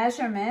 her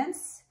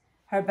measurements,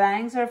 her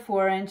bangs are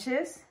 4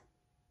 inches,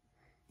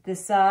 the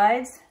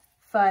sides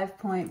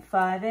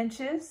 5.5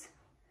 inches,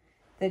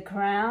 the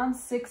crown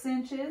 6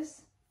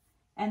 inches,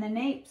 and the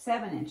nape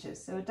 7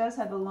 inches. So it does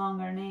have a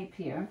longer nape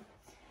here.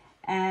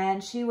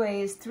 And she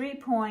weighs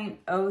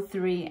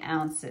 3.03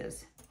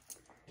 ounces.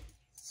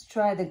 Let's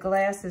try the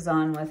glasses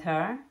on with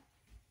her.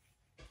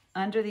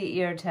 Under the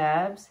ear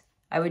tabs,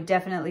 I would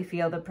definitely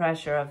feel the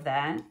pressure of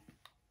that.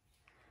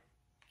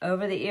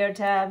 Over the ear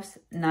tabs,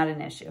 not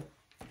an issue.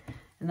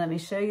 And let me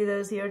show you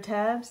those ear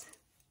tabs.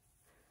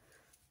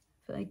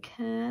 If I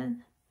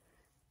can.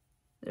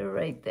 They're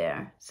right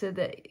there. So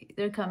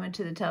they're coming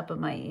to the top of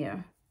my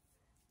ear.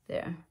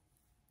 There.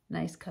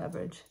 Nice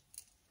coverage.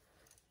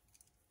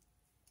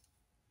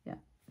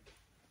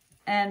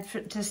 And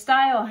to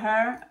style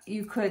her,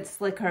 you could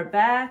slick her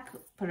back,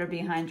 put her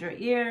behind your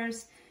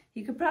ears.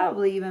 You could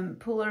probably even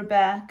pull her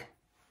back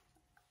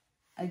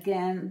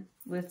again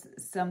with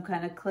some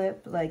kind of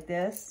clip like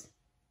this.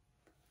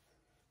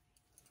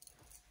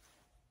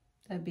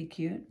 That'd be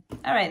cute.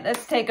 All right,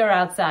 let's take her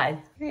outside.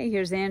 Okay,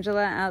 here's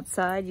Angela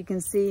outside. You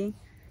can see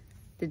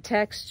the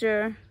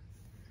texture,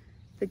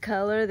 the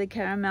color, the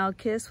Caramel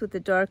Kiss with the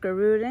darker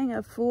rooting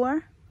of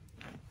 4.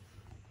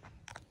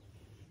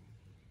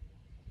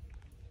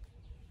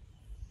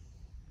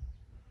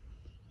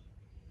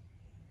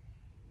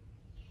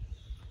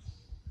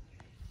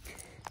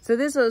 So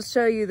this will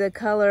show you the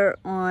color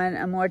on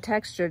a more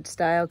textured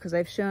style because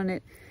I've shown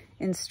it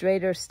in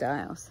straighter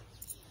styles.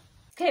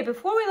 Okay,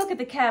 before we look at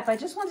the cap, I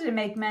just wanted to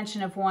make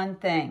mention of one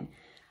thing.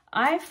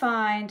 I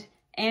find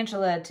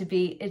Angela to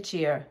be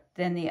itchier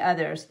than the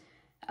others.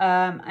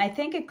 I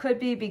think it could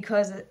be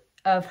because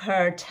of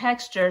her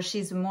texture.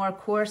 She's more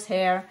coarse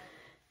hair.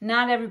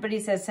 Not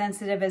everybody's as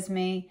sensitive as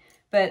me,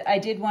 but I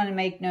did want to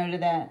make note of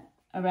that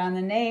around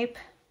the nape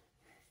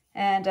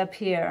and up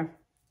here.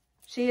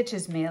 She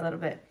itches me a little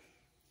bit.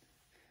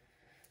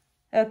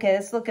 Okay,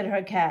 let's look at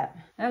her cap.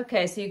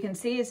 Okay, so you can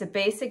see it's a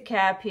basic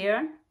cap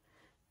here,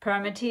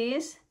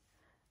 permatease,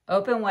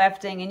 open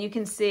wefting, and you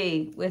can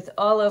see with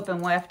all open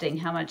wefting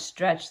how much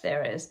stretch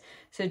there is.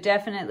 So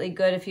definitely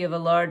good if you have a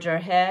larger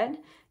head.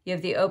 You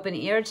have the open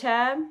ear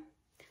tab,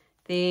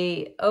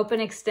 the open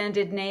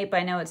extended nape.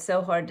 I know it's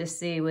so hard to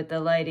see with the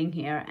lighting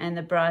here, and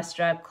the bra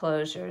strap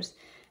closures.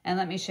 And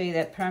let me show you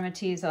that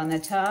permatease on the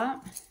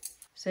top.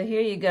 So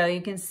here you go,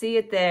 you can see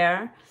it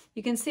there.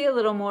 You can see a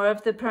little more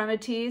of the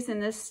permatease in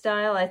this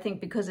style, I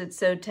think because it's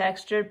so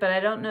textured, but I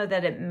don't know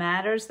that it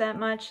matters that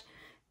much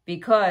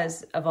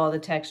because of all the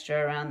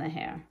texture around the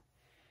hair.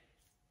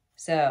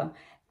 So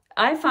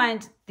I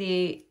find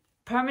the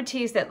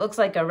permatease that looks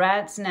like a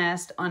rat's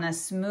nest on a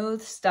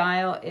smooth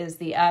style is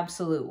the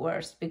absolute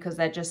worst because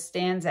that just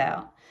stands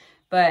out.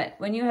 But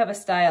when you have a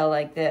style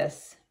like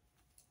this,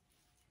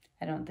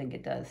 I don't think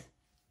it does.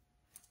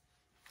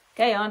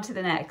 Okay, on to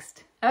the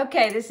next.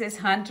 Okay, this is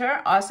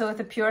Hunter, also with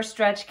a pure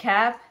stretch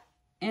cap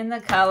in the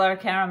color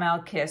Caramel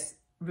Kiss,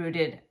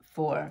 Rooted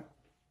 4.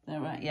 Is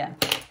that right? Yeah.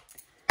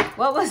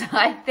 What was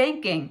I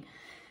thinking?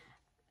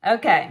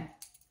 Okay,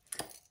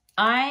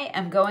 I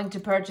am going to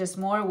purchase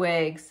more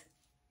wigs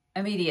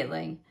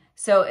immediately.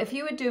 So if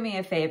you would do me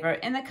a favor,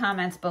 in the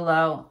comments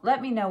below,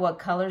 let me know what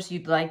colors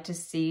you'd like to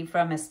see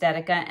from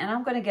Estetica, and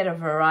I'm going to get a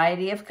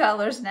variety of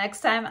colors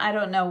next time. I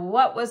don't know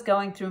what was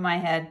going through my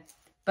head,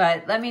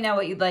 but let me know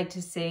what you'd like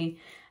to see,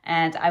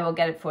 and I will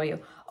get it for you.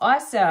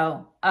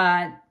 Also,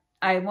 I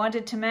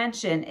wanted to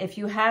mention, if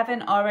you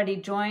haven't already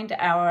joined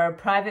our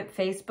private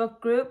Facebook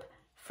group,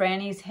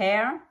 Frannie's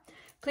Hair,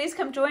 please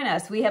come join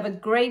us. We have a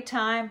great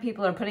time.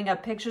 People are putting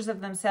up pictures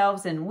of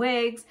themselves in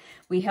wigs.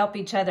 We help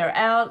each other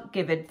out,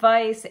 give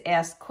advice,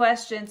 ask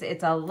questions.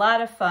 It's a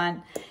lot of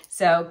fun.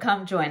 So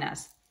come join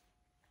us.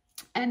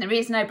 And the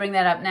reason I bring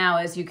that up now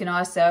is you can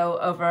also,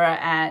 over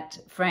at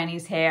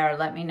Frannie's Hair,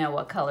 let me know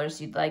what colors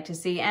you'd like to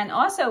see and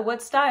also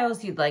what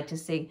styles you'd like to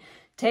see.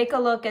 Take a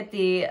look at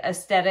the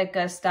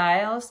Estetica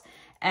styles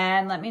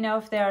and let me know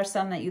if there are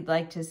some that you'd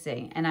like to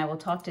see. And I will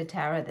talk to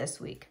Tara this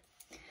week.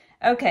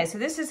 Okay, so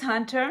this is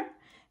Hunter.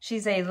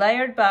 She's a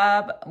layered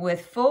bob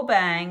with full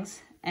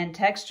bangs and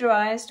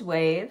texturized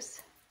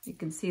waves. You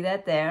can see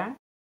that there.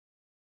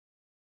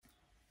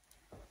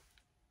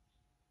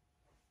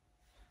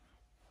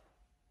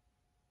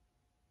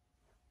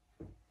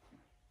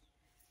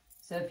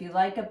 So if you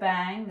like a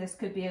bang, this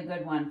could be a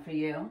good one for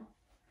you.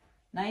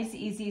 Nice,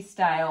 easy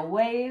style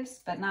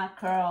waves, but not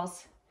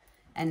curls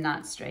and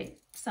not straight.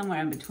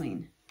 Somewhere in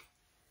between.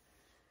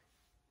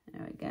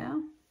 There we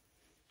go.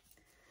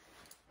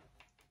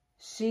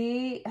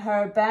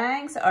 Her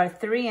bangs are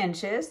 3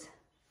 inches.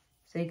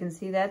 So you can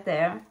see that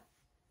there.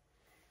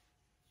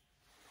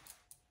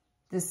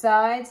 The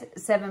sides,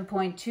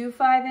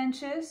 7.25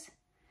 inches.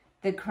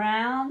 The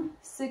crown,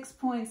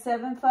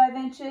 6.75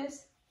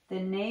 inches. The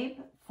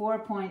nape,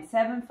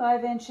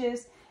 4.75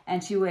 inches,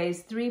 and she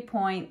weighs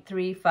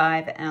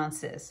 3.35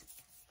 ounces.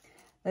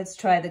 Let's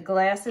try the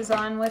glasses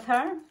on with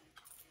her.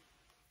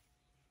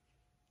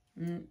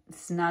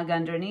 Snug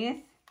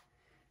underneath,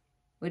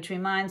 which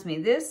reminds me,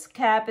 this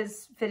cap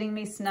is fitting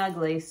me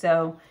snugly,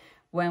 so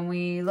when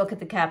we look at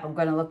the cap, I'm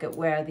going to look at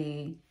where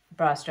the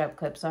bra strap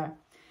clips are.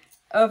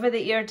 Over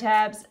the ear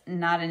tabs,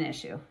 not an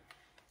issue.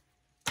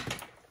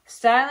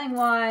 Styling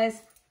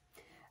wise,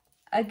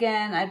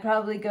 again, I'd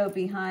probably go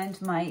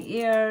behind my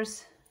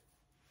ears,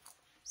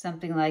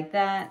 something like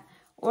that.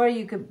 Or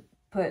you could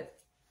put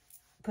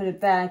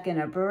it back in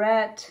a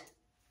barrette,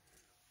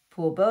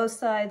 pull both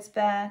sides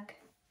back.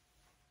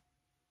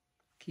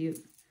 Cute.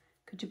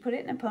 Could you put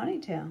it in a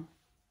ponytail?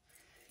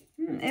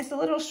 It's a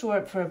little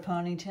short for a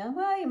ponytail.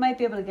 Well, you might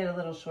be able to get a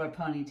little short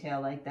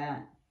ponytail like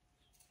that.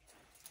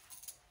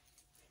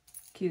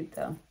 Cute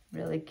though,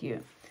 really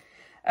cute.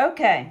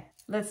 Okay,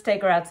 let's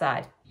take her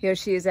outside. Here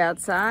she is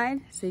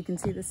outside, so you can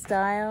see the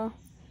style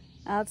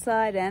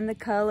outside and the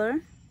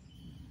color.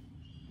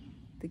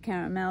 The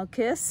caramel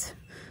kiss,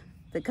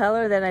 the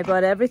color that I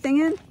bought everything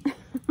in.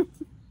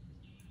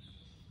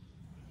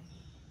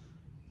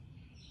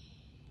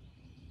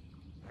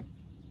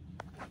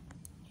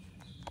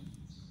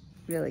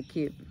 Really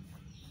cute.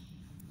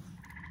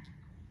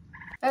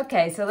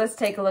 Okay, so let's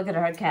take a look at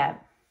her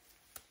cap.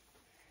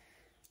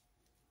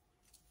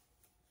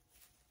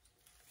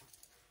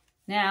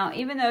 Now,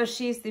 even though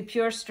she's the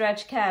pure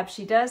stretch cap,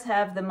 she does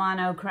have the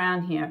mono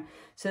crown here.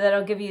 So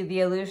that'll give you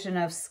the illusion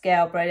of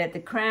scalp right at the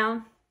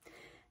crown.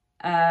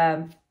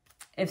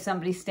 If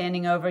somebody's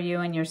standing over you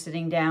and you're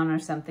sitting down or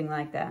something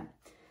like that.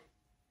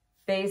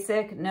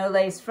 Basic, no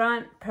lace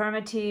front,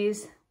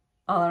 permatease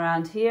all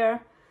around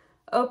here.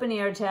 Open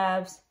ear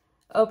tabs,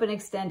 open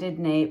extended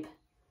nape,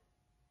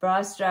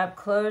 bra strap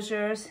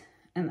closures.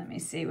 And let me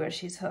see where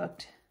she's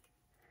hooked.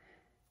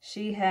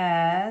 She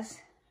has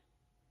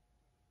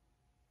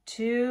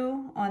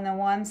 2 on the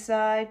one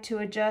side to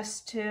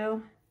adjust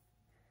to,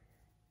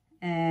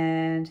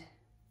 and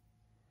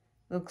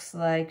looks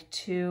like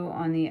 2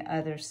 on the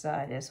other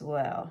side as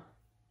well.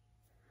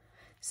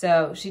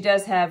 So she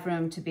does have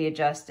room to be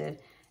adjusted,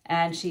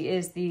 and she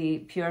is the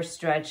pure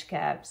stretch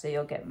cap, so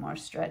you'll get more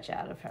stretch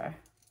out of her.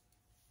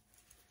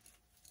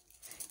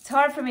 It's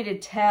hard for me to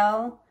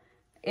tell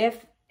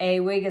if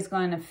a wig is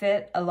going to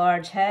fit a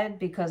large head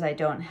because I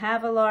don't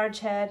have a large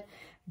head,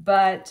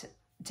 but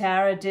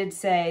Tara did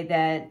say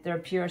that their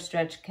pure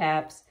stretch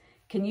caps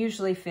can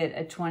usually fit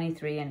a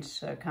 23-inch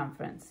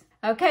circumference.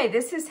 Okay,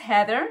 this is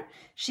Heather.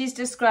 She's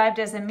described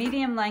as a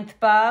medium length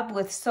bob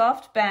with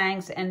soft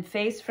bangs and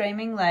face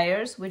framing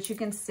layers, which you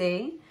can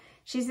see.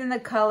 She's in the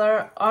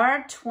color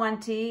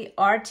R20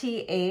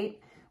 RT8,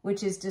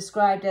 which is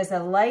described as a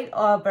light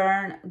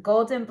auburn,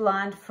 golden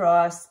blonde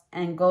frost,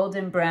 and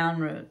golden brown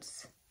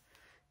roots.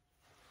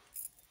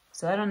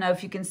 So I don't know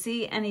if you can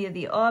see any of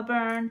the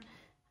auburn.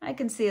 I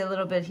can see a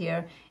little bit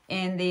here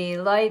in the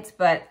lights,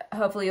 but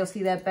hopefully you'll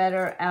see that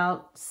better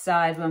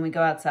outside when we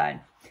go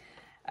outside.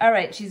 All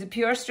right, she's a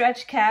pure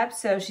stretch cap,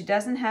 so she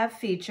doesn't have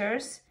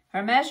features.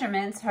 Her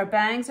measurements, her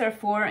bangs are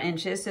 4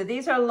 inches, so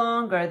these are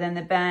longer than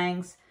the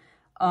bangs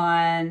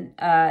on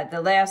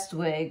the last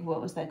wig.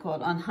 What was that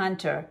called? On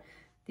Hunter.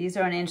 These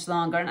are 1 inch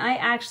longer, and I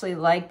actually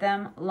like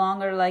them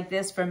longer like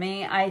this for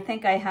me. I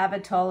think I have a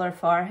taller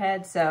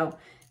forehead, so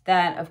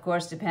that, of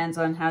course, depends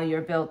on how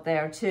you're built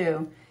there,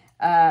 too.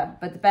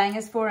 But the bang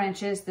is 4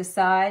 inches. The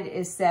side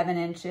is 7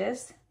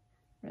 inches.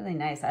 Really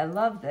nice. I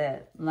love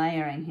the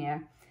layering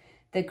here.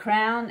 The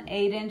crown,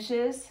 8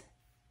 inches,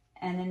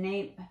 and the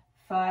nape,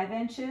 5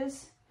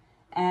 inches.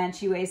 And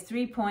she weighs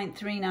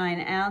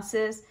 3.39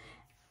 ounces.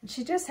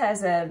 She just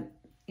has a,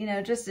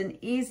 just an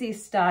easy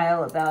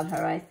style about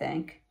her, I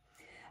think.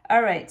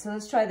 All right, so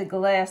let's try the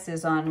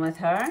glasses on with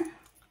her.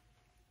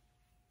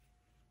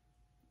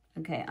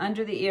 Okay,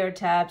 under the ear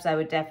tabs, I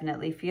would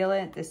definitely feel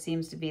it. This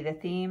seems to be the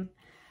theme.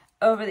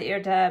 Over the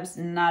ear tabs,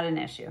 not an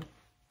issue.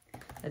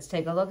 Let's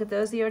take a look at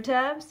those ear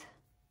tabs.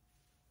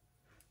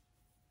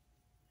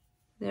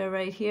 They're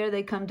right here.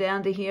 They come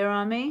down to here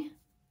on me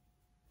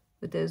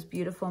with those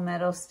beautiful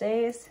metal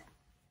stays.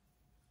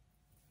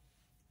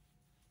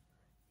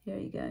 Here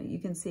you go. You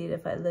can see it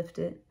if I lift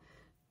it.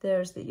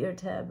 There's the ear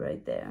tab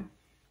right there.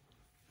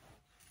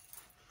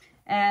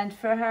 And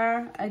for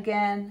her,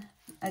 again,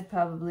 I'd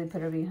probably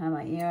put her behind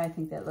my ear. I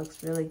think that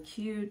looks really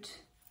cute.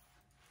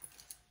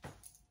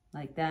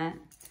 Like that.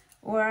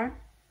 Or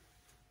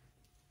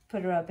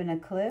put her up in a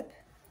clip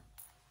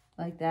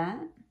like that.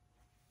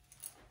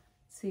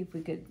 See if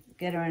we could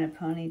get her in a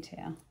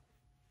ponytail.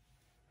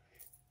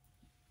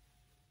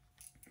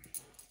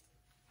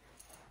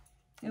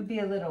 It would be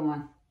a little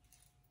one,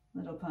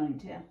 little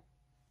ponytail.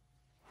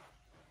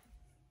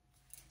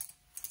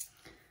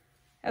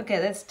 Okay,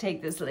 let's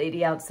take this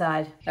lady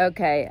outside.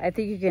 Okay, I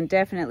think you can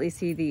definitely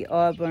see the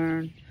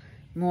auburn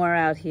more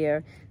out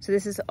here. So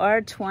this is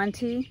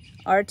R20,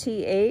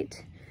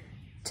 RT8.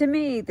 To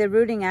me, the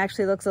rooting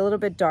actually looks a little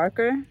bit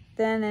darker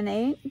than an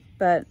 8,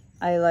 but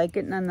I like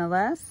it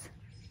nonetheless.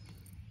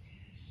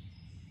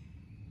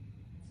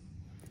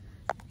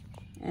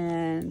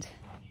 And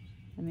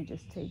let me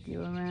just take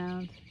you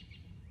around.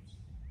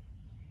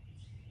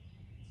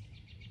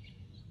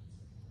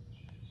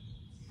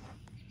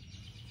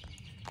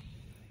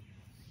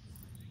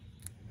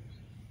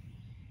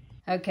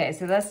 Okay,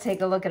 so let's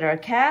take a look at our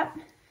cap.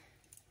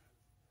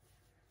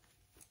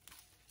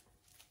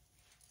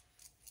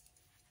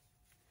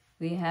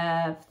 We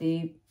have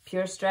the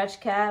pure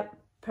stretch cap,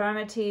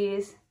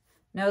 permatease,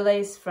 no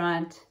lace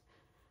front,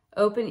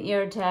 open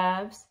ear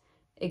tabs,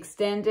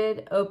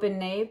 extended open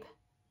nape,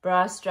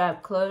 bra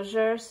strap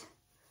closures,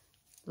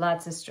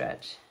 lots of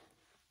stretch.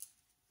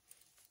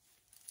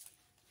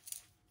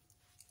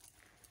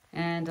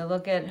 And a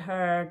look at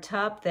her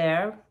top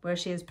there, where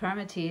she has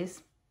permatease.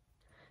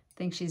 I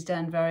think she's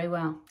done very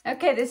well.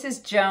 Okay, this is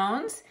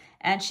Jones,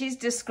 and she's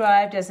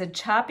described as a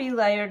choppy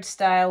layered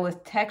style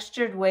with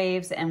textured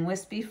waves and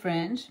wispy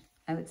fringe.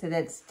 I would say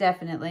that's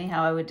definitely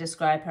how I would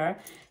describe her.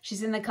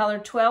 She's in the color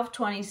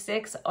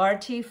 1226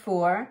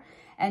 RT4,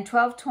 and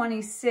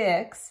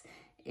 1226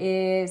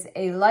 is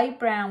a light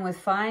brown with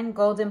fine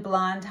golden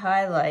blonde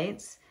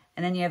highlights,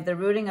 and then you have the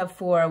rooting of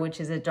 4, which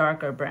is a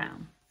darker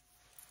brown.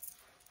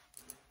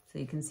 So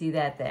you can see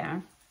that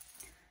there.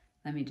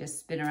 Let me just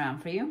spin around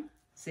for you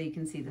so you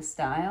can see the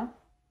style.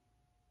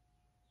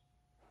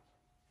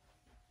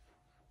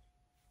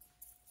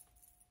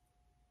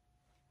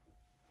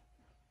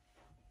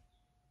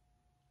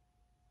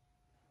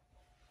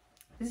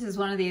 This is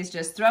one of these,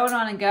 just throw it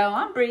on and go.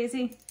 I'm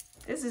breezy.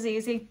 This is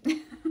easy.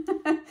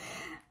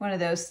 One of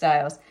those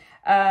styles.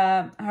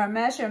 Her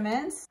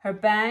measurements, her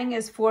bang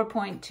is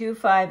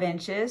 4.25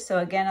 inches. So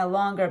again, a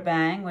longer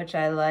bang, which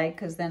I like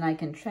because then I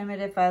can trim it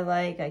if I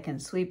like. I can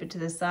sweep it to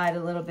the side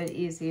a little bit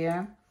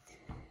easier.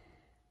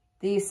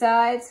 The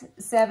sides,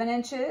 7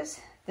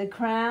 inches. The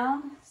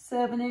crown,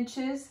 7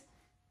 inches.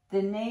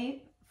 The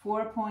nape,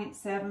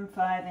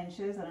 4.75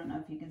 inches. I don't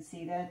know if you can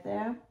see that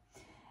there.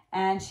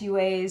 And she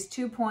weighs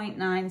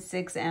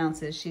 2.96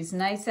 ounces. She's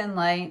nice and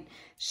light.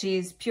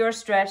 She's pure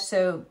stretch,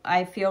 so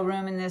I feel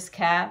room in this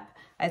cap.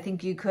 I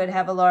think you could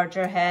have a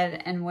larger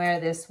head and wear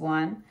this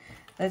one.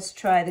 Let's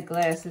try the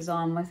glasses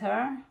on with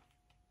her.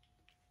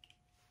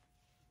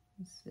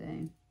 Let's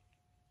see.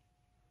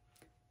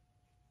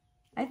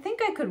 I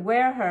think I could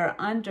wear her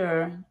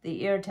under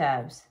the ear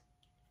tabs.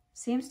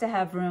 Seems to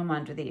have room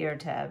under the ear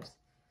tabs.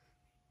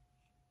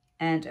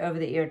 And over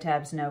the ear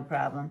tabs, no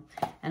problem.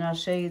 And I'll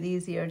show you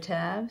these ear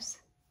tabs.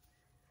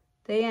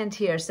 They end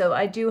here, so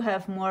I do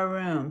have more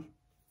room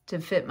to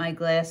fit my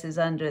glasses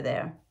under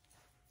there.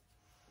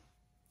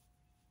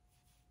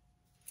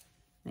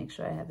 Make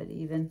sure I have it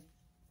even.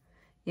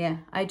 Yeah,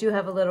 I do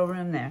have a little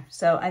room there.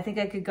 So I think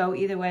I could go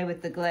either way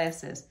with the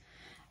glasses.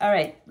 All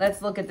right,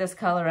 let's look at this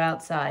color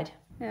outside.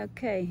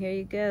 Okay, here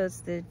you go.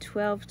 It's the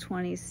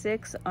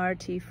 1226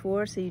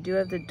 RT4. So you do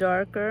have the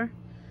darker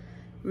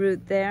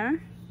root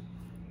there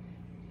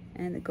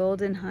and the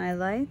golden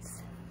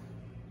highlights.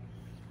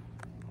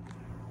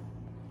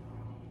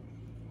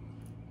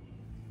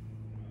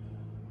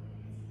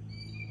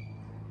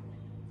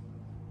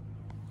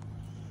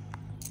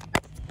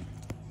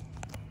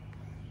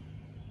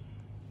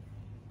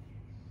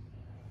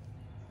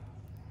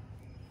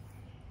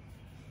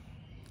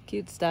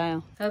 Cute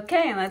style.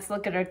 Okay, and let's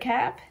look at her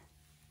cap.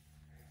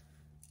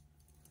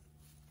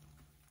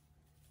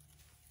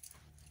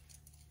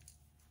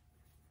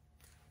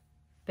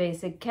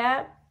 Basic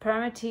cap,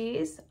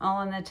 permatease, all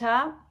on the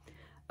top,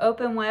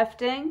 open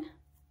wefting,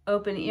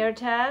 open ear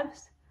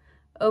tabs,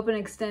 open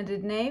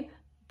extended nape,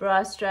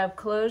 bra strap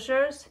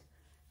closures.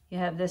 You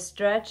have this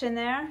stretch in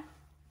there.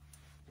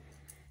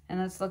 And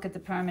let's look at the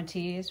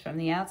permatease from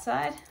the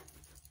outside.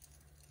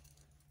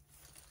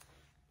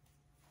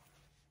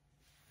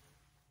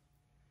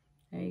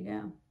 There you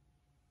go.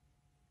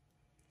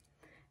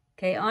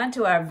 Okay, on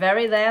to our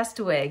very last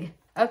wig.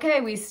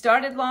 Okay, we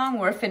started long,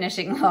 we're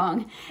finishing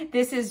long.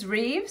 This is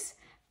Reeves.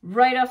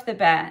 Right off the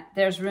bat,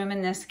 there's room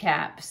in this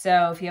cap.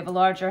 So if you have a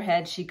larger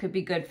head, she could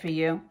be good for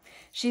you.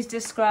 She's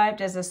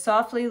described as a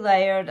softly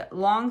layered,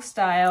 long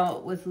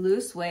style with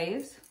loose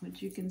waves,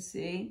 which you can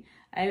see.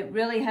 I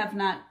really have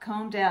not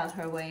combed out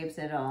her waves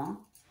at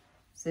all.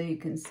 So you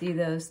can see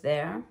those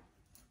there.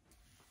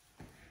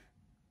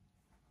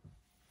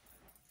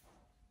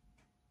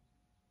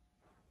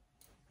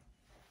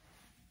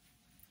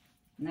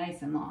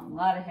 Nice and long, a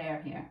lot of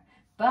hair here,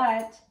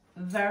 but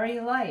very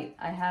light,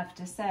 I have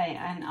to say,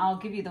 and I'll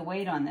give you the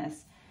weight on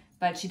this,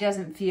 but she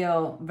doesn't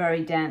feel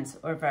very dense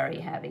or very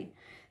heavy.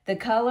 The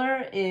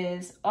color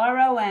is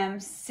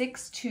ROM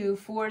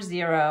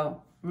 6240,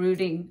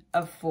 rooting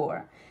of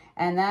 4,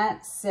 and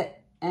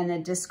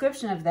the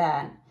description of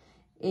that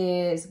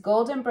is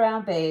golden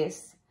brown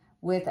base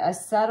with a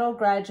subtle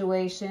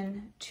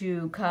graduation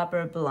to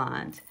copper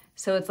blonde.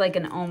 So it's like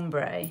an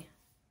ombre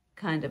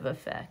kind of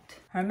effect.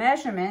 Her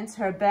measurements,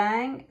 her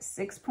bang,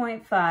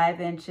 6.5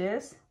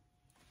 inches.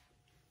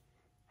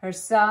 Her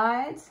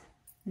sides,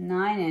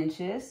 9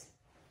 inches.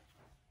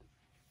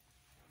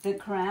 The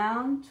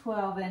crown,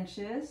 12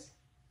 inches.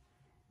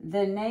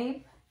 The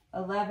nape,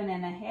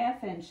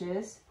 11.5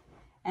 inches.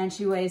 And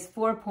she weighs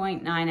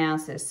 4.9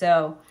 ounces.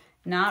 So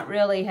not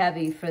really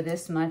heavy for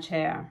this much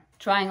hair.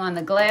 Trying on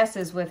the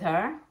glasses with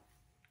her.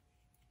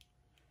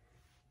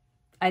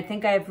 I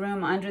think I have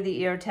room under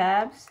the ear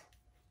tabs.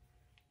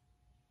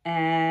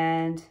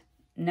 And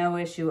no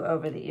issue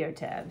over the ear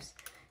tabs.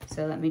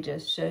 So let me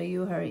just show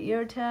you her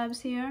ear tabs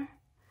here.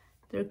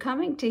 They're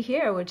coming to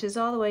here, which is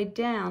all the way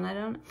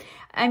down.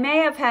 I may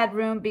have had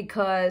room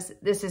because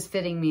this is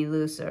fitting me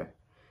looser.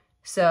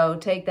 So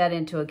take that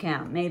into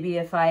account. Maybe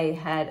if I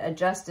had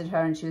adjusted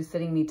her and she was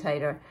fitting me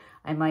tighter,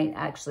 I might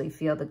actually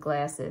feel the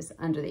glasses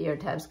under the ear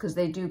tabs because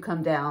they do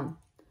come down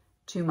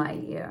to my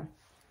ear.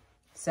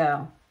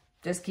 So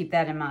just keep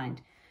that in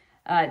mind.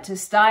 To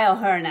style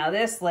her, now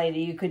this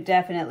lady you could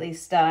definitely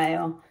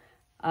style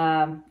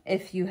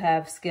if you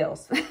have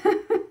skills,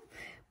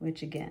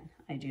 which again,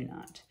 I do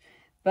not.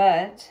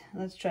 But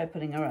let's try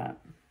putting her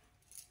up.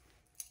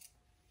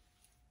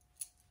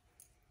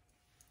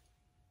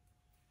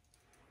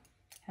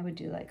 I would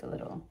do like a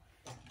little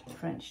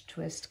French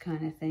twist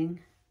kind of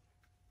thing.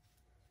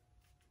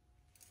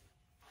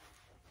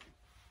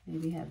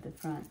 Maybe have the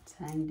fronts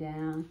hang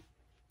down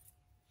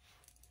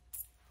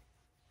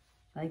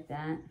like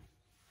that.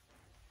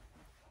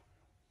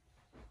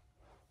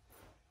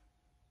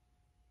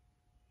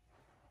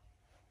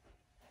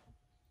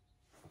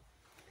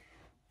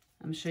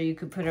 I'm sure you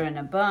could put her in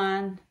a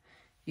bun.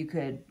 You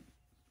could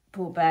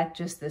pull back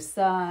just the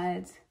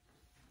sides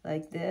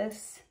like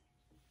this.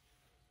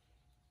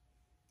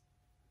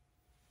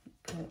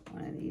 Put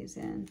one of these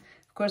in.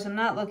 Of course, I'm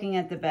not looking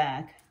at the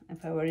back.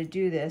 If I were to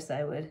do this,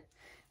 I would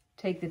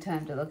take the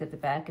time to look at the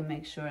back and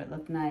make sure it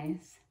looked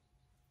nice.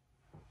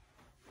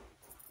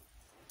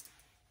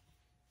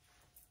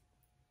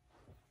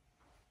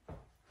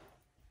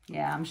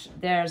 Yeah, I'm sure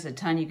there's a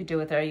ton you could do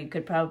with her. You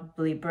could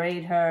probably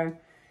braid her.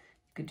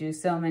 Could do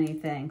so many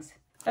things.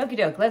 Okie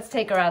doke, let's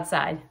take her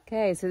outside.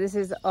 Okay, so this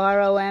is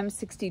ROM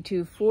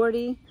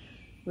 6240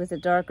 with a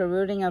darker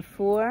rooting of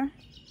 4.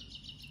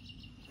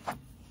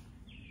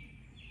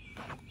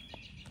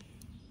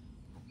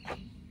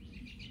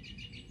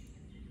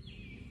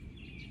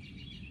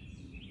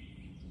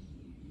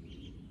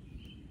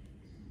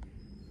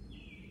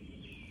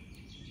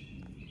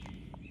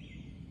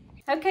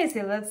 Okay,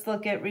 so let's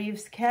look at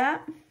Reeves'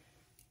 cap.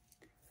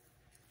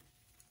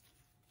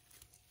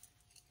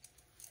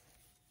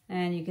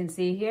 And you can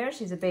see here,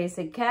 she's a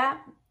basic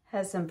cap,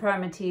 has some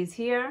permatease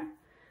here,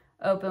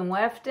 open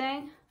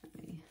wefting,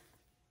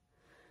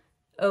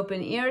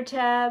 open ear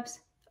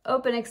tabs,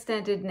 open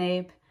extended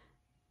nape,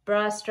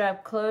 bra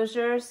strap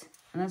closures.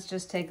 And let's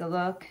just take a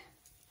look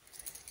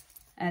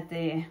at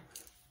the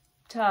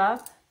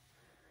top,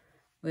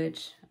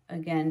 which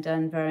again,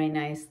 done very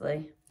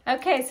nicely.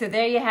 Okay, so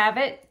there you have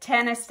it,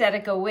 10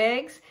 Estetica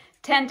wigs,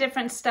 10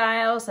 different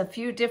styles, a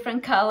few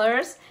different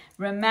colors.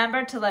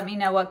 Remember to let me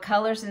know what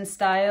colors and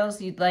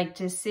styles you'd like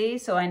to see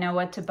so I know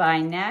what to buy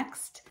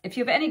next. If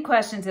you have any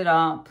questions at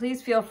all,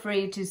 please feel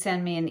free to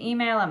send me an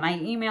email at my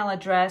email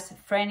address,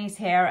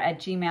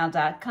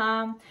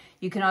 frannieshair@gmail.com.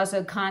 You can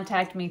also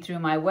contact me through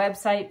my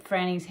website,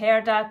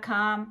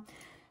 frannieshair.com,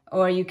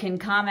 or you can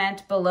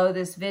comment below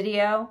this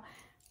video.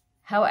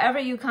 However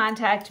you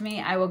contact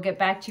me, I will get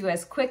back to you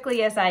as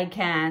quickly as I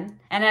can.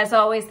 And as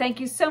always, thank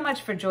you so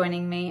much for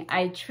joining me.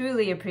 I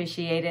truly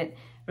appreciate it.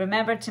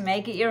 Remember to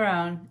make it your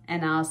own,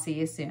 and I'll see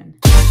you soon.